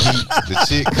 that chick, the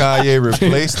chick Kanye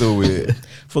replaced her with,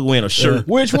 Fuck wearing a shirt.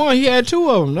 Which one? He had two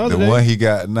of them. The other the day. one he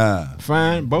got now.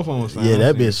 Fine. Both of them was fine. Yeah,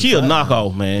 that bitch. She a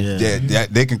knockoff, man. Yeah. Yeah,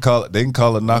 they can call it. They can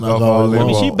call it knockoff Knockoff all they they I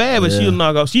mean, want. she bad, but she a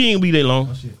knockoff. She ain't gonna be there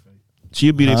long.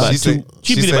 She'll be there about She'll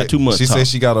be there about 2 months. She top. said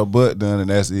she got her butt done, and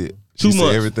that's it. She 2 said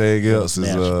months. everything else is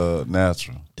Natural.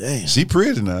 natural. Damn. She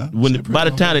pretty now. By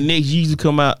the time the next Yeezy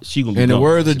come out, she gonna be In the gone.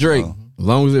 words of Drake, as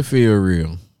long as it feel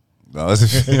real. No,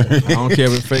 it's I don't care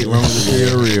if it's fake, as long as it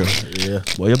feel real. Yeah.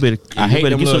 Boy, you better. I hate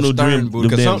them get some little of those stern dream.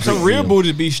 booties. them Because some damn real dream-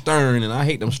 booties be stern, and I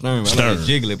hate them stern. I like that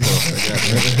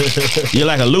jigglypuff. You're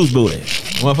like a loose booty.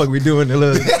 Motherfucker be doing the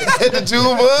little the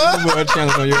Juba. boy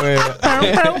challenge on your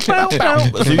ass.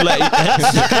 So you like,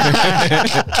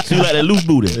 so you like that loose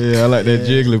booty. Yeah, I like that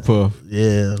jigglypuff.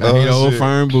 Yeah. I need a whole shit.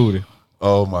 firm booty.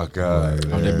 Oh my God.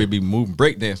 Oh, that bitch be moving,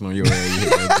 breakdancing on your ass. You hit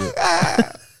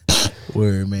that bitch.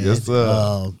 Word, man. Yes,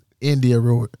 sir. India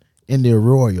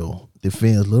Royal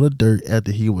defends Lil Durk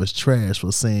after he was trashed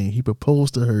for saying he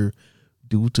proposed to her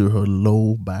due to her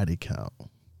low body count.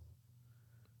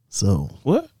 So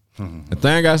What? The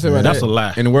thing I gotta say about That's that, a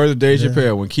lie. in the words of Dave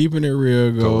Chappelle, when keeping it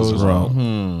real goes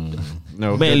wrong.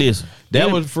 No, Man, listen. that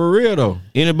was for real though.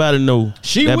 Anybody know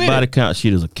She that with body it. count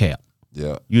shit is a cap.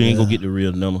 Yeah. You ain't gonna get the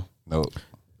real number. No.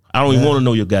 I don't even want to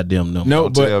know your goddamn number. No,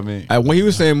 Don't but tell me. when he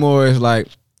was saying more, it's like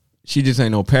she just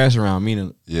ain't no pass around.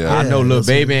 Meaning, Yeah. I know Yeah, Lil that's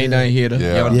Baby what- ain't done hit her.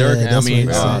 Yeah. Young Yeah, Durk, that's I what mean,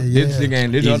 he said, this yeah. nigga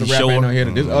ain't. This Is other he rapper ain't short? gonna hit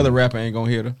her. This other rapper ain't gonna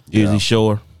hit her. Is he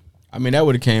sure? I mean, that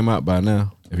would have came out by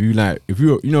now. If you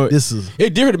know, this is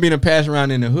it's different to being a pass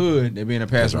around in the hood than being a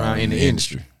pass around in the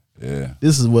industry. Yeah.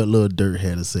 this is what Lil Durk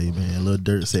had to say, man. Lil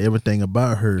Durk said everything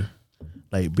about her,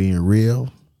 like being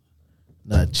real,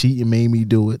 not cheating made me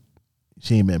do it.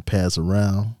 She ain't been passed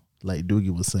around, like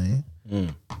Doogie was saying.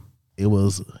 It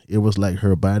was like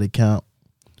her body count,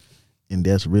 and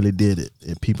that's really did it.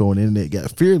 And people on the internet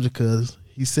got fears because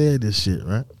he said this shit,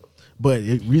 right? But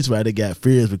the reason why they got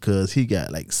fears because he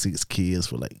got like 6 kids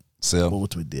for like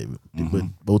both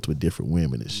with different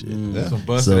women and shit. Some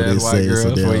busted ass white girls.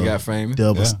 That's why he got famous.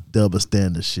 Double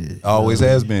standard shit. Always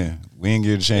has been. We ain't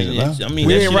get to change it now. I mean,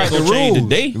 We that didn't shit write ain't the gonna change rules.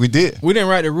 today. We did. We didn't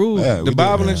write the rules. Yeah, we The did.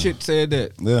 Bible Yeah. and shit said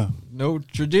that. Yeah. No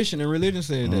tradition and religion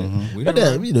said that. We But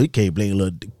didn't that, you can't blame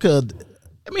Lil because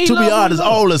I mean, to be love honest, who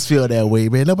you all love. us feel that way,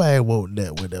 man. Nobody want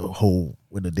that with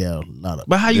a damn lot of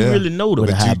But how you Yeah. really know though?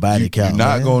 with a high body count. You're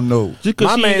not man. gonna know. Just because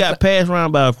My she main ain't got passed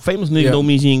around by a famous nigga Yeah. don't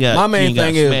mean she ain't got. My she main ain't got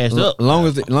thing is, smashed up. long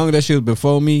as that shit was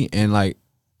before me, and like,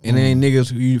 and it ain't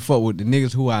niggas who you fuck with, the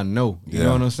niggas who I know. You Yeah.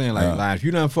 know what I'm saying? Like, Yeah. like if you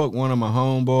done fuck one of my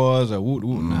homeboys or whoop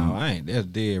whoop, no, I ain't. That's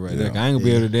dead right there. I ain't gonna be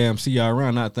able to damn see y'all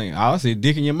around. Not think I'll see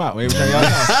dick in your mouth every time y'all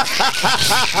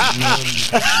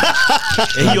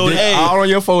And he on the edge. all on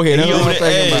your forehead. And That's he what on I'm the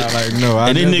thinking edge. about. Like, no, I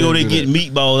And this never nigga they do get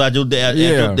that. meatballs out your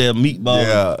damn meatball.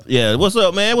 Yeah. Yeah. What's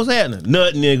up, man? What's happening?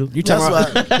 Nothing, nigga. You That's talking why.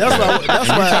 about? That's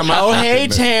You why. talking about? Oh, hey,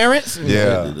 Terrence.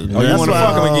 Yeah. Oh, you That's want to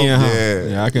why, fuck him again, huh?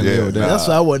 Yeah. I can deal with that. That's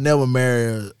why I would never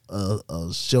marry a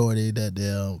shorty that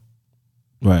damn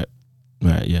Right.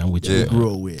 Right. Yeah. I'm with you. Yeah.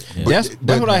 grew up with. Yeah. That's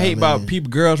what I hate about man. people,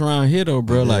 girls around here though,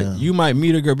 bro. Like Yeah. you might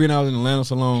meet a girl, being out in Atlanta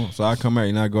so long, so I come out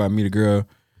and I go out and meet a girl.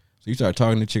 So you start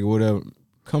talking to the chick or whatever.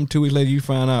 Come 2 weeks later, you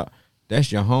find out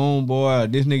that's your homeboy. Or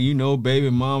this nigga, you know, baby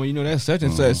mama, you know that's such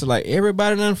and such. So like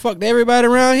everybody done fucked everybody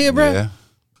around here, bro. Yeah.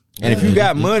 And if you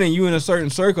got money, and you in a certain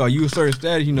circle, or you a certain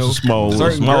status, you know, Small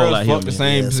certain out girls here, fuck the man.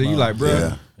 same. Yeah, so you small. like, bro,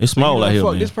 Yeah. It's small you out here,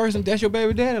 fuck man. this person, that's your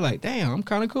baby daddy. Like, damn, I'm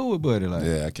kind of cool with buddy. Like,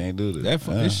 Yeah. I can't do this. that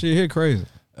this shit here crazy.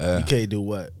 You can't do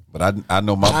what? But I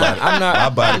know my body. I'm not. My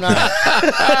body. I'm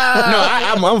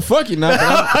not. I'm fucking not.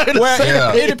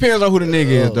 Well, it depends on who the nigga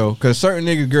is though, because certain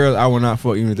niggas, girls, I will not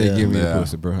fuck even if they give me Yeah. the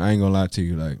pussy, bro. I ain't gonna lie to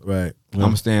you, like, Right.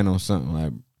 I'm stand on something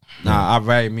like. Nah, I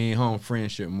value me and home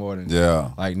friendship more than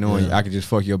like knowing I could just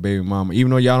fuck your baby mama, even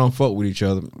though y'all don't fuck with each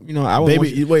other. You know, I Baby, want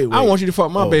you, wait. I want you to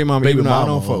fuck my Oh, baby mama, baby even though I mama,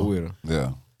 don't fuck oh. with her. Yeah.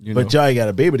 You know? But y'all ain't got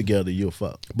a baby together, you'll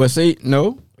fuck. But see,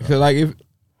 no, because like if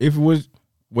it was.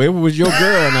 Well, if it was your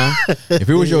girl now, if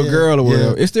it was your girl or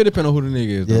whatever, it still depends on who the nigga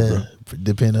is, though, Yeah. bro.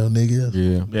 Depending on niggas.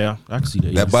 Yeah. Yeah, I can see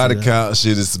that. That body count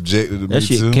shit is subjective to That me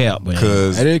shit too. cap, man.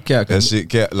 Cause That is cap. that shit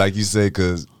cap, like you say,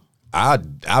 cause I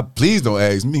please don't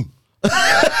ask me.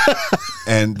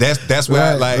 And that's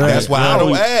why that's why I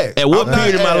don't ask. At what I'm not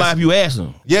period of my asking. life you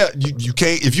asking? Yeah, you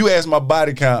can't. If you ask my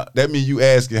body count, that means you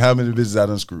asking how many bitches I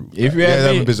done screwed. If you Yeah, how ask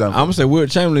many me, bitches I I'm done gonna say Will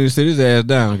Chamberlain to sit his ass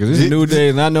down because it's a new day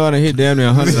and I know I done hit damn near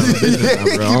 100 on the business now,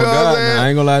 bro. You know Oh, what I'm God, saying? nah, I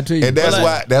ain't gonna lie to you. And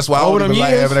that's why I over don't them even like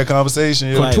years, having that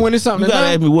conversation. from Like, 20 something You to gotta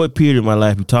now, ask me what period of my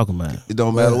life you talking about. it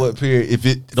don't matter what period. If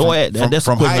it Don't ask that. That's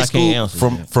a from question high I school can't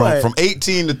answer, from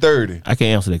 18 to 30. I can't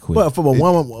answer that question. But from a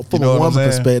woman know a what I'm woman saying?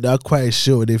 perspective, I'm quite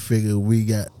sure they figure we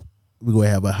gonna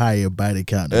have a higher body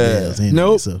count than theirs. Anyway,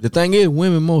 nope. so. The thing is,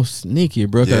 women more sneaky,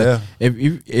 bro. 'Cause Yeah.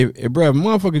 If bro,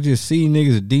 motherfuckers just see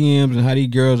niggas DMs and how these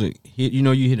girls are hit, you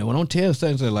know, you hit them. Well, don't tell such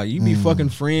and such. Like you be fucking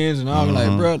friends and all.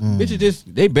 Like, bro, bitches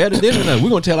just they better than us. We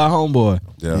gonna tell our homeboy,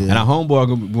 Yeah. and our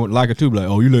homeboy gonna like it too. Be like,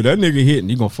 oh, you let that nigga hit,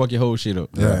 and you gonna fuck your whole shit up.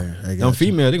 Yeah. Right, I got Them you.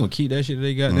 females, they gonna keep that shit to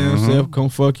they goddamn self. Come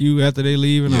fuck you after they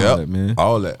leave and all Yep. that, man.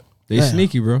 All that. They Damn.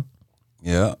 sneaky, bro.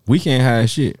 Yeah. We can't hide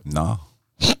shit. Nah.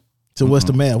 So what's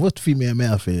the math? What's the female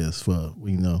math is for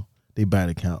they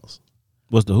body counts?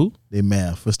 What's the who? They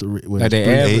math. What's the Like they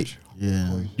average. Yeah.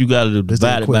 You gotta What's the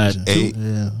divide it by equation? 8.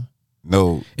 Yeah.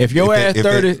 No. If your ass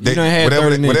 30, you done had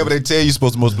whatever 30 whatever niggas. they tell you, you're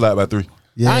supposed to multiply it by 3.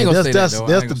 Yeah, I ain't gonna say that, that's though. I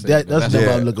that's ain't the gonna say that. that's That's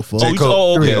what I'm Yeah. looking for. J. Oh, Cole,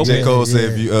 oh, okay, yeah, okay. J. Cole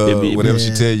said if you whatever she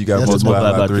tell you, you got to That's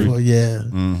multiply by multiply by 3. Oh, yeah.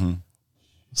 Mm-hmm.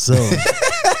 So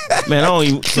Man, I don't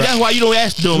even. See, that's why you don't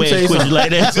ask dumb ass questions like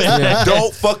that, man.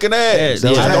 Don't fucking ask.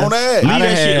 Yeah. Don't ask. Leave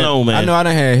that shit alone, man. I know I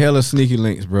done had hella sneaky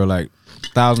links, bro. Like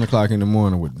 1,000 o'clock in the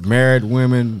morning with married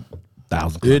women.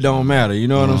 1,000. It don't matter. You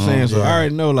know what I'm saying? So I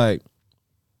already know, like,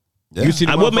 you see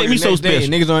the What made me so day, special?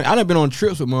 niggas I done been on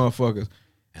trips with motherfuckers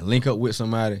and link up with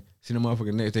somebody, see the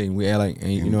motherfucker next day, and we act like,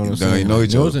 you know what I'm saying? You know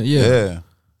each other. Yeah.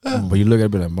 But you look at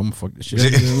it, be like, I'm gonna fuck this shit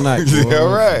up tonight.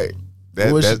 Yeah, right.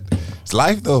 It's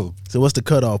life though. So what's the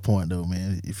cutoff point though,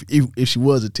 man? If she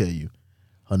was to tell you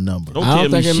her number, Don't I don't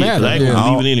tell me think it shit, 'cause I ain't matters.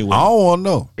 gonna leave it anyway. I don't want to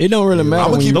know. It don't really matter. I'm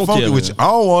gonna when keep you it don't funky tell with me. you. I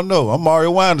don't want to know. I'm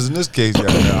Mario Winans in this case. I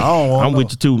don't want. I'm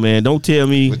with you too, man. Don't tell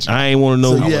me. With you. I ain't want to know.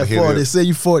 so you wanna had hear 40. that. Say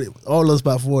you 40. All of us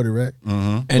about 40, right?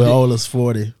 Mm-hmm. And Well, all of us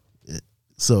 40.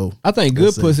 So I think good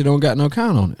Let's see. pussy don't got no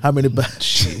count on it. how many?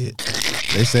 Shit.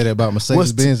 They say that about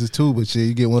Mercedes Benzes too, but shit,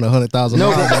 you get one 100,000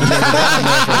 No, miles. What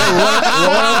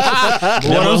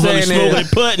I'm saying smoking is, and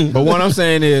putting. but what I'm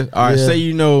saying is, all right, Yeah. say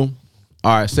you know,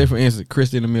 all right, say for instance,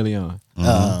 Christina Milian.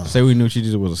 Say we knew she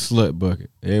just was a slut bucket.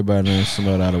 Everybody knows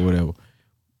slut out or whatever.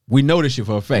 We know this shit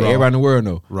for a fact. Raw. Everybody in the world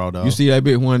know. Raw dog. You see that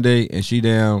bitch one day and she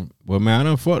down. Well, man, I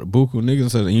done fucked buku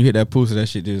niggas and you hit that pussy, that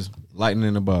shit just lightning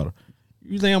in the bottle.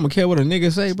 You think I'm gonna care what a nigga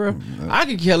say, bro? I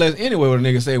can care less anyway what a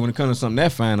nigga say when it comes to something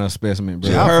that fine or specimen, bro.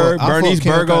 Yeah, I Her, fuck Bernice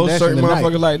Kim Burgos, Kardashian certain tonight.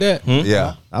 motherfuckers like that.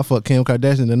 Yeah. I fucked Kim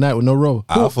Kardashian tonight with no roll.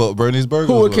 I'll fuck Bernie's Burgers.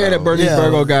 Who would care that Bernice Yeah.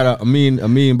 Burgos got a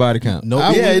million body count? Nope.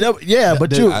 I Yeah, would.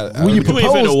 but you I when you You ain't finna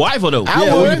propose, wife her though. I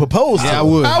yeah, would. when you propose, Yeah, I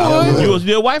would. I would. You was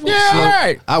still wife her?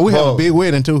 Yeah, all right. We have a big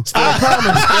wedding too.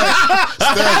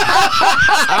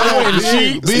 I wouldn't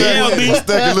cheat.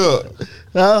 Stuck look.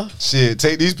 Huh? Shit,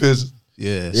 take these pictures.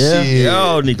 Yeah. Yeah. Shit.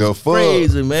 Y'all niggas The fuck?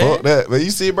 crazy, man. Fuck that. But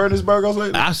you see Bernie's Burgers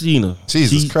lately? I seen her.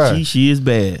 Jesus Christ. She is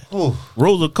bad. Ooh.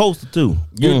 Roller coaster too.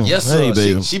 Yes, sir. Hey,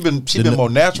 baby. She been more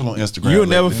natural on Instagram. You'll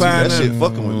lately, never too. find that her. shit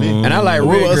fucking with me. And I like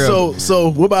red girl. So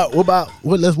what about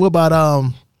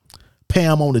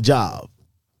Pam on the job?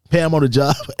 Pam on the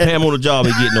job. Pam on the job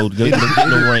ain't get no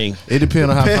ring. It depends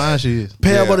on how fine she is.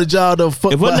 Pam Yeah. on the job though.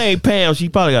 Fuck If her by- name Pam, she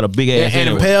probably got a big ass. And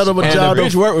anyway. Pam on the And job the though.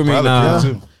 bitch work with me Probably now.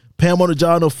 Pam, too. Pam on the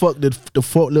job though. Fuck the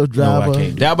forklift driver. I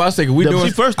can't. That about to say, we Yeah, doing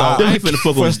See, first off, I ain't finna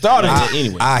fuck for with starters.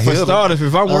 anyway. I For hit her. starters,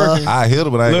 if I'm working, I hit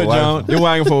her, but I ain't look, gonna John, lie. this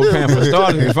why I ain't for Pam. For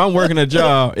starters, if I'm working a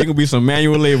job, it can be some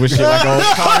manual labor shit like on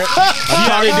target. She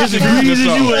already disagrees with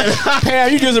you.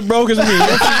 Pam, you just as broke as me.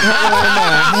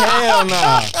 Hell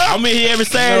nah. I'm in here every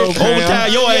Saturday. No, Pam.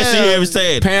 Overtime, your ass in here every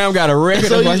Saturday. Pam got a record.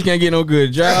 That's why she can't get no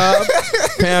good job.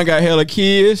 Pam got hella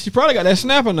kids. She probably got that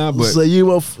snapper now, but So you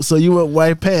were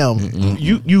white Pam.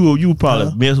 You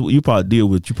probably mess with. You probably deal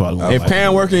with. You probably. won't if like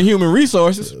Pam it. working in human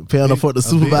resources, Pam the fuck the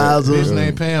supervisor. His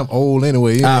name Pam. Old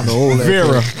anyway. You ain't no old ass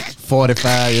Vera.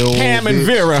 45-year-old. Pam and bitch.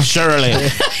 Vera. Shirley,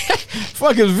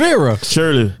 Fuck is Vera?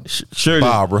 Shirley,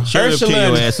 Barbara. Shirley, kill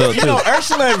your ass up You too. know,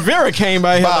 Ursula and Vera came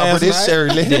by here Barbara, last this night.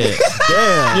 Shirley.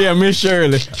 Yeah, Yeah, Miss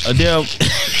Shirley. Adele.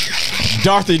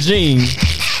 Dorothy Jean.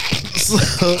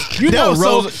 You know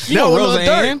Rosa. You know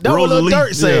Roseanne. That was Lil Rosalie.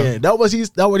 Durk saying.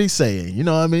 That what he's saying. You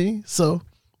know what I mean? So,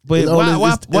 But it's why only-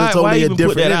 it's only why a even put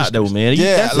different that out though, man?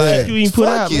 Yeah, That's like, what you even put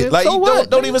fuck out, it. man. Like, So you what?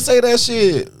 don't even say that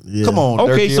shit. Yeah. Come on,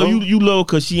 Okay, Durkee. so you love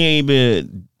because she ain't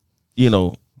been,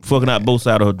 fucking out both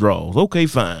sides of her drawers. Okay,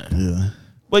 fine. yeah.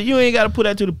 But you ain't got to put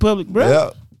that to the public, bro. Yeah,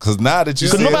 because now that you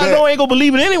Because said nobody that, know ain't gonna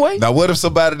believe it anyway. now what if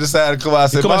somebody decided to come out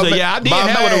and say, Come out and say, my yeah, I did my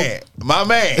have man, my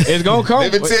man. It's gonna come.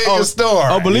 Let me tell you a story.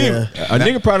 Oh, believe Yeah. it. A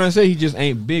nigga probably done say he just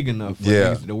ain't big enough for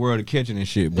Yeah. the world to catching and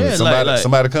shit. But Yeah,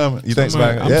 Somebody coming? You think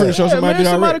somebody? I'm yeah, pretty sure Yeah, somebody man, did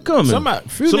somebody already. coming.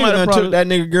 Few Somebody niggas done probably- took that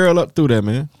nigga girl up through that,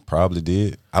 man. probably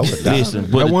did. I would die. Listen,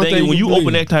 but That the one thing thing is, when you you open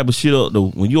believe. that type of shit up, though,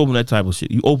 when you open that type of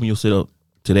shit, you open yourself up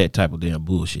to that type of damn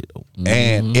bullshit, though.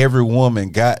 And every woman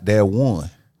got that one.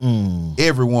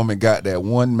 Every woman got that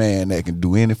one man that can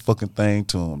do any fucking thing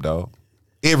to him, dog.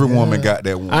 Every woman got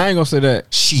that one. I ain't gonna say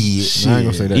that. Shit. I ain't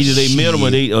gonna say that. Either they met him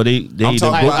or they I'm either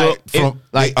talking broke like, up. from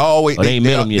like- they always Or they ain't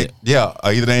met him yet. Yeah,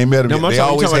 or either they ain't met him No, yet. I'm They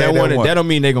talking always about had that one. that one. That don't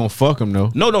mean they gonna fuck him though.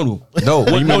 No. No, What, you no,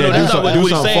 mean no, they do that's not something- what do he's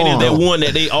something saying. for Is that him. one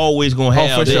that they always gonna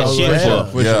have for that sure, shit yeah.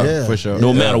 for. Yeah. For sure.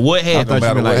 No matter what I thought happens,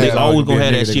 you meant matter they what always happens, gonna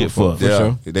have nigga that they shit gonna for. fuck. yeah.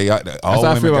 sure. They got That's how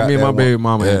I feel about me and my baby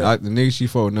mama. Yeah. And the nigga she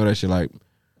fuck know that shit. Like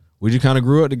we just kind of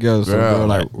grew up together. So Yeah. bro,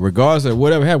 like regardless of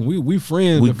whatever happened, we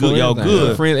friends. We before good, y'all everything. good.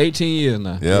 We're friends 18 years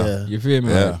now. Yeah. You feel me?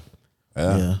 Yeah. Like,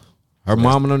 Yeah. Yeah. her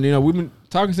mama done, we've been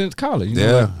talking since college. You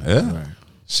know, Yeah. like, Yeah.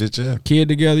 Shit, yeah. kid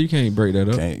together, you can't break that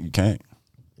up. You can't.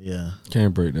 Yeah.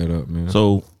 Can't break that up, man.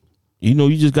 So, you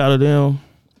just gotta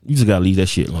you just gotta leave that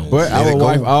shit alone. But I Let it would go.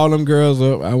 wipe all them girls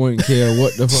up. I wouldn't care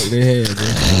what the fuck they had.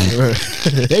 Bro.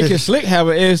 They could slick have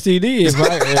an STD if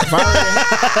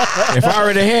I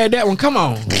already had that one. Come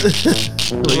on.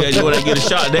 You want to get a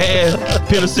shot in the ass?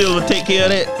 Penicillin will take care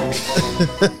of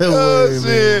that. Word,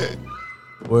 shit.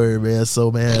 Word, man.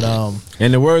 So, man,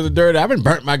 in the words of Dirt, I've been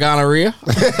burnt my gonorrhea.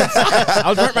 I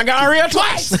was burnt my gonorrhea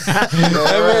twice. I've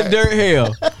been Dirt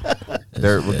hell.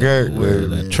 Dirt McGirt.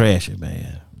 Word, trashy,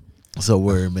 man. So,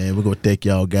 word, man. We're going to thank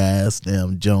y'all guys,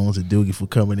 Jones and Doogie, for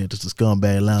coming into the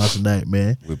Scumbag Lounge tonight,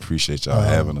 man. We appreciate y'all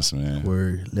having us, man.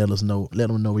 Word. Let them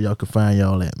know where y'all can find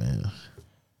y'all at, man.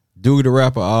 Doogie the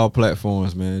Rapper, all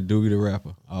platforms, man. Doogie the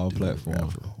Rapper, all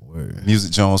platforms. Word.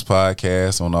 Music Jones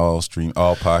Podcast on all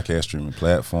podcast streaming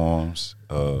platforms.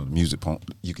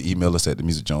 You can email us at the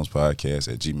Music Jones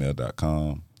Podcast at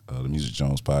gmail.com. The Music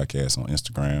Jones Podcast on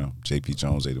Instagram. JP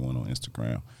Jones 81 on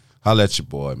Instagram. Holla at your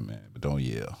boy, man, but don't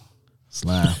yell.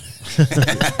 Slime.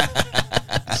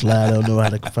 Slime, don't know how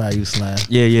to find you, Slime.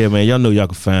 Yeah, man. Y'all know y'all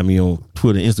can find me on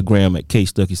Twitter, Instagram at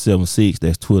KStucky76.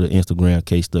 That's Twitter, Instagram,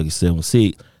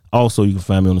 KStucky76. Also, you can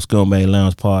find me on the Scumbag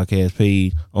Lounge podcast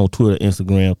page on Twitter,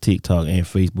 Instagram, TikTok, and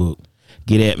Facebook.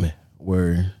 Get at me.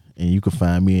 Word. And you can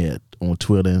find me on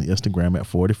Twitter and Instagram at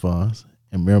 40 Fonz.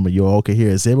 And remember, you all can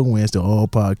hear us every Wednesday on all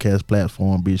podcast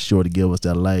platforms. Be sure to give us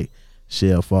that like,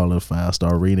 share, follow,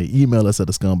 5-star rating. Email us at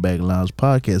the Scumbag Lounge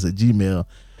Podcast at Gmail.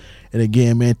 And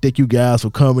again, man, thank you guys for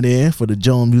coming in for the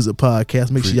Jones Music Podcast.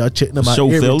 Make sure y'all check them out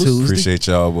every Tuesday. Appreciate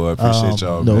y'all, boy. Appreciate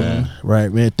y'all, man. Right,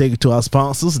 man. Thank you to our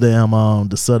sponsors,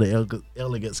 the Southern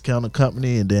Elegance Counter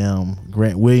Company and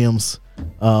Grant Williams,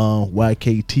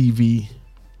 YKTV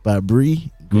by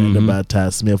Bree, granted by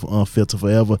Ty Smith, Unfiltered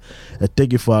Forever. And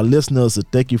thank you for our listeners, and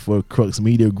thank you for Crux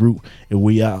Media Group. And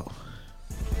we out.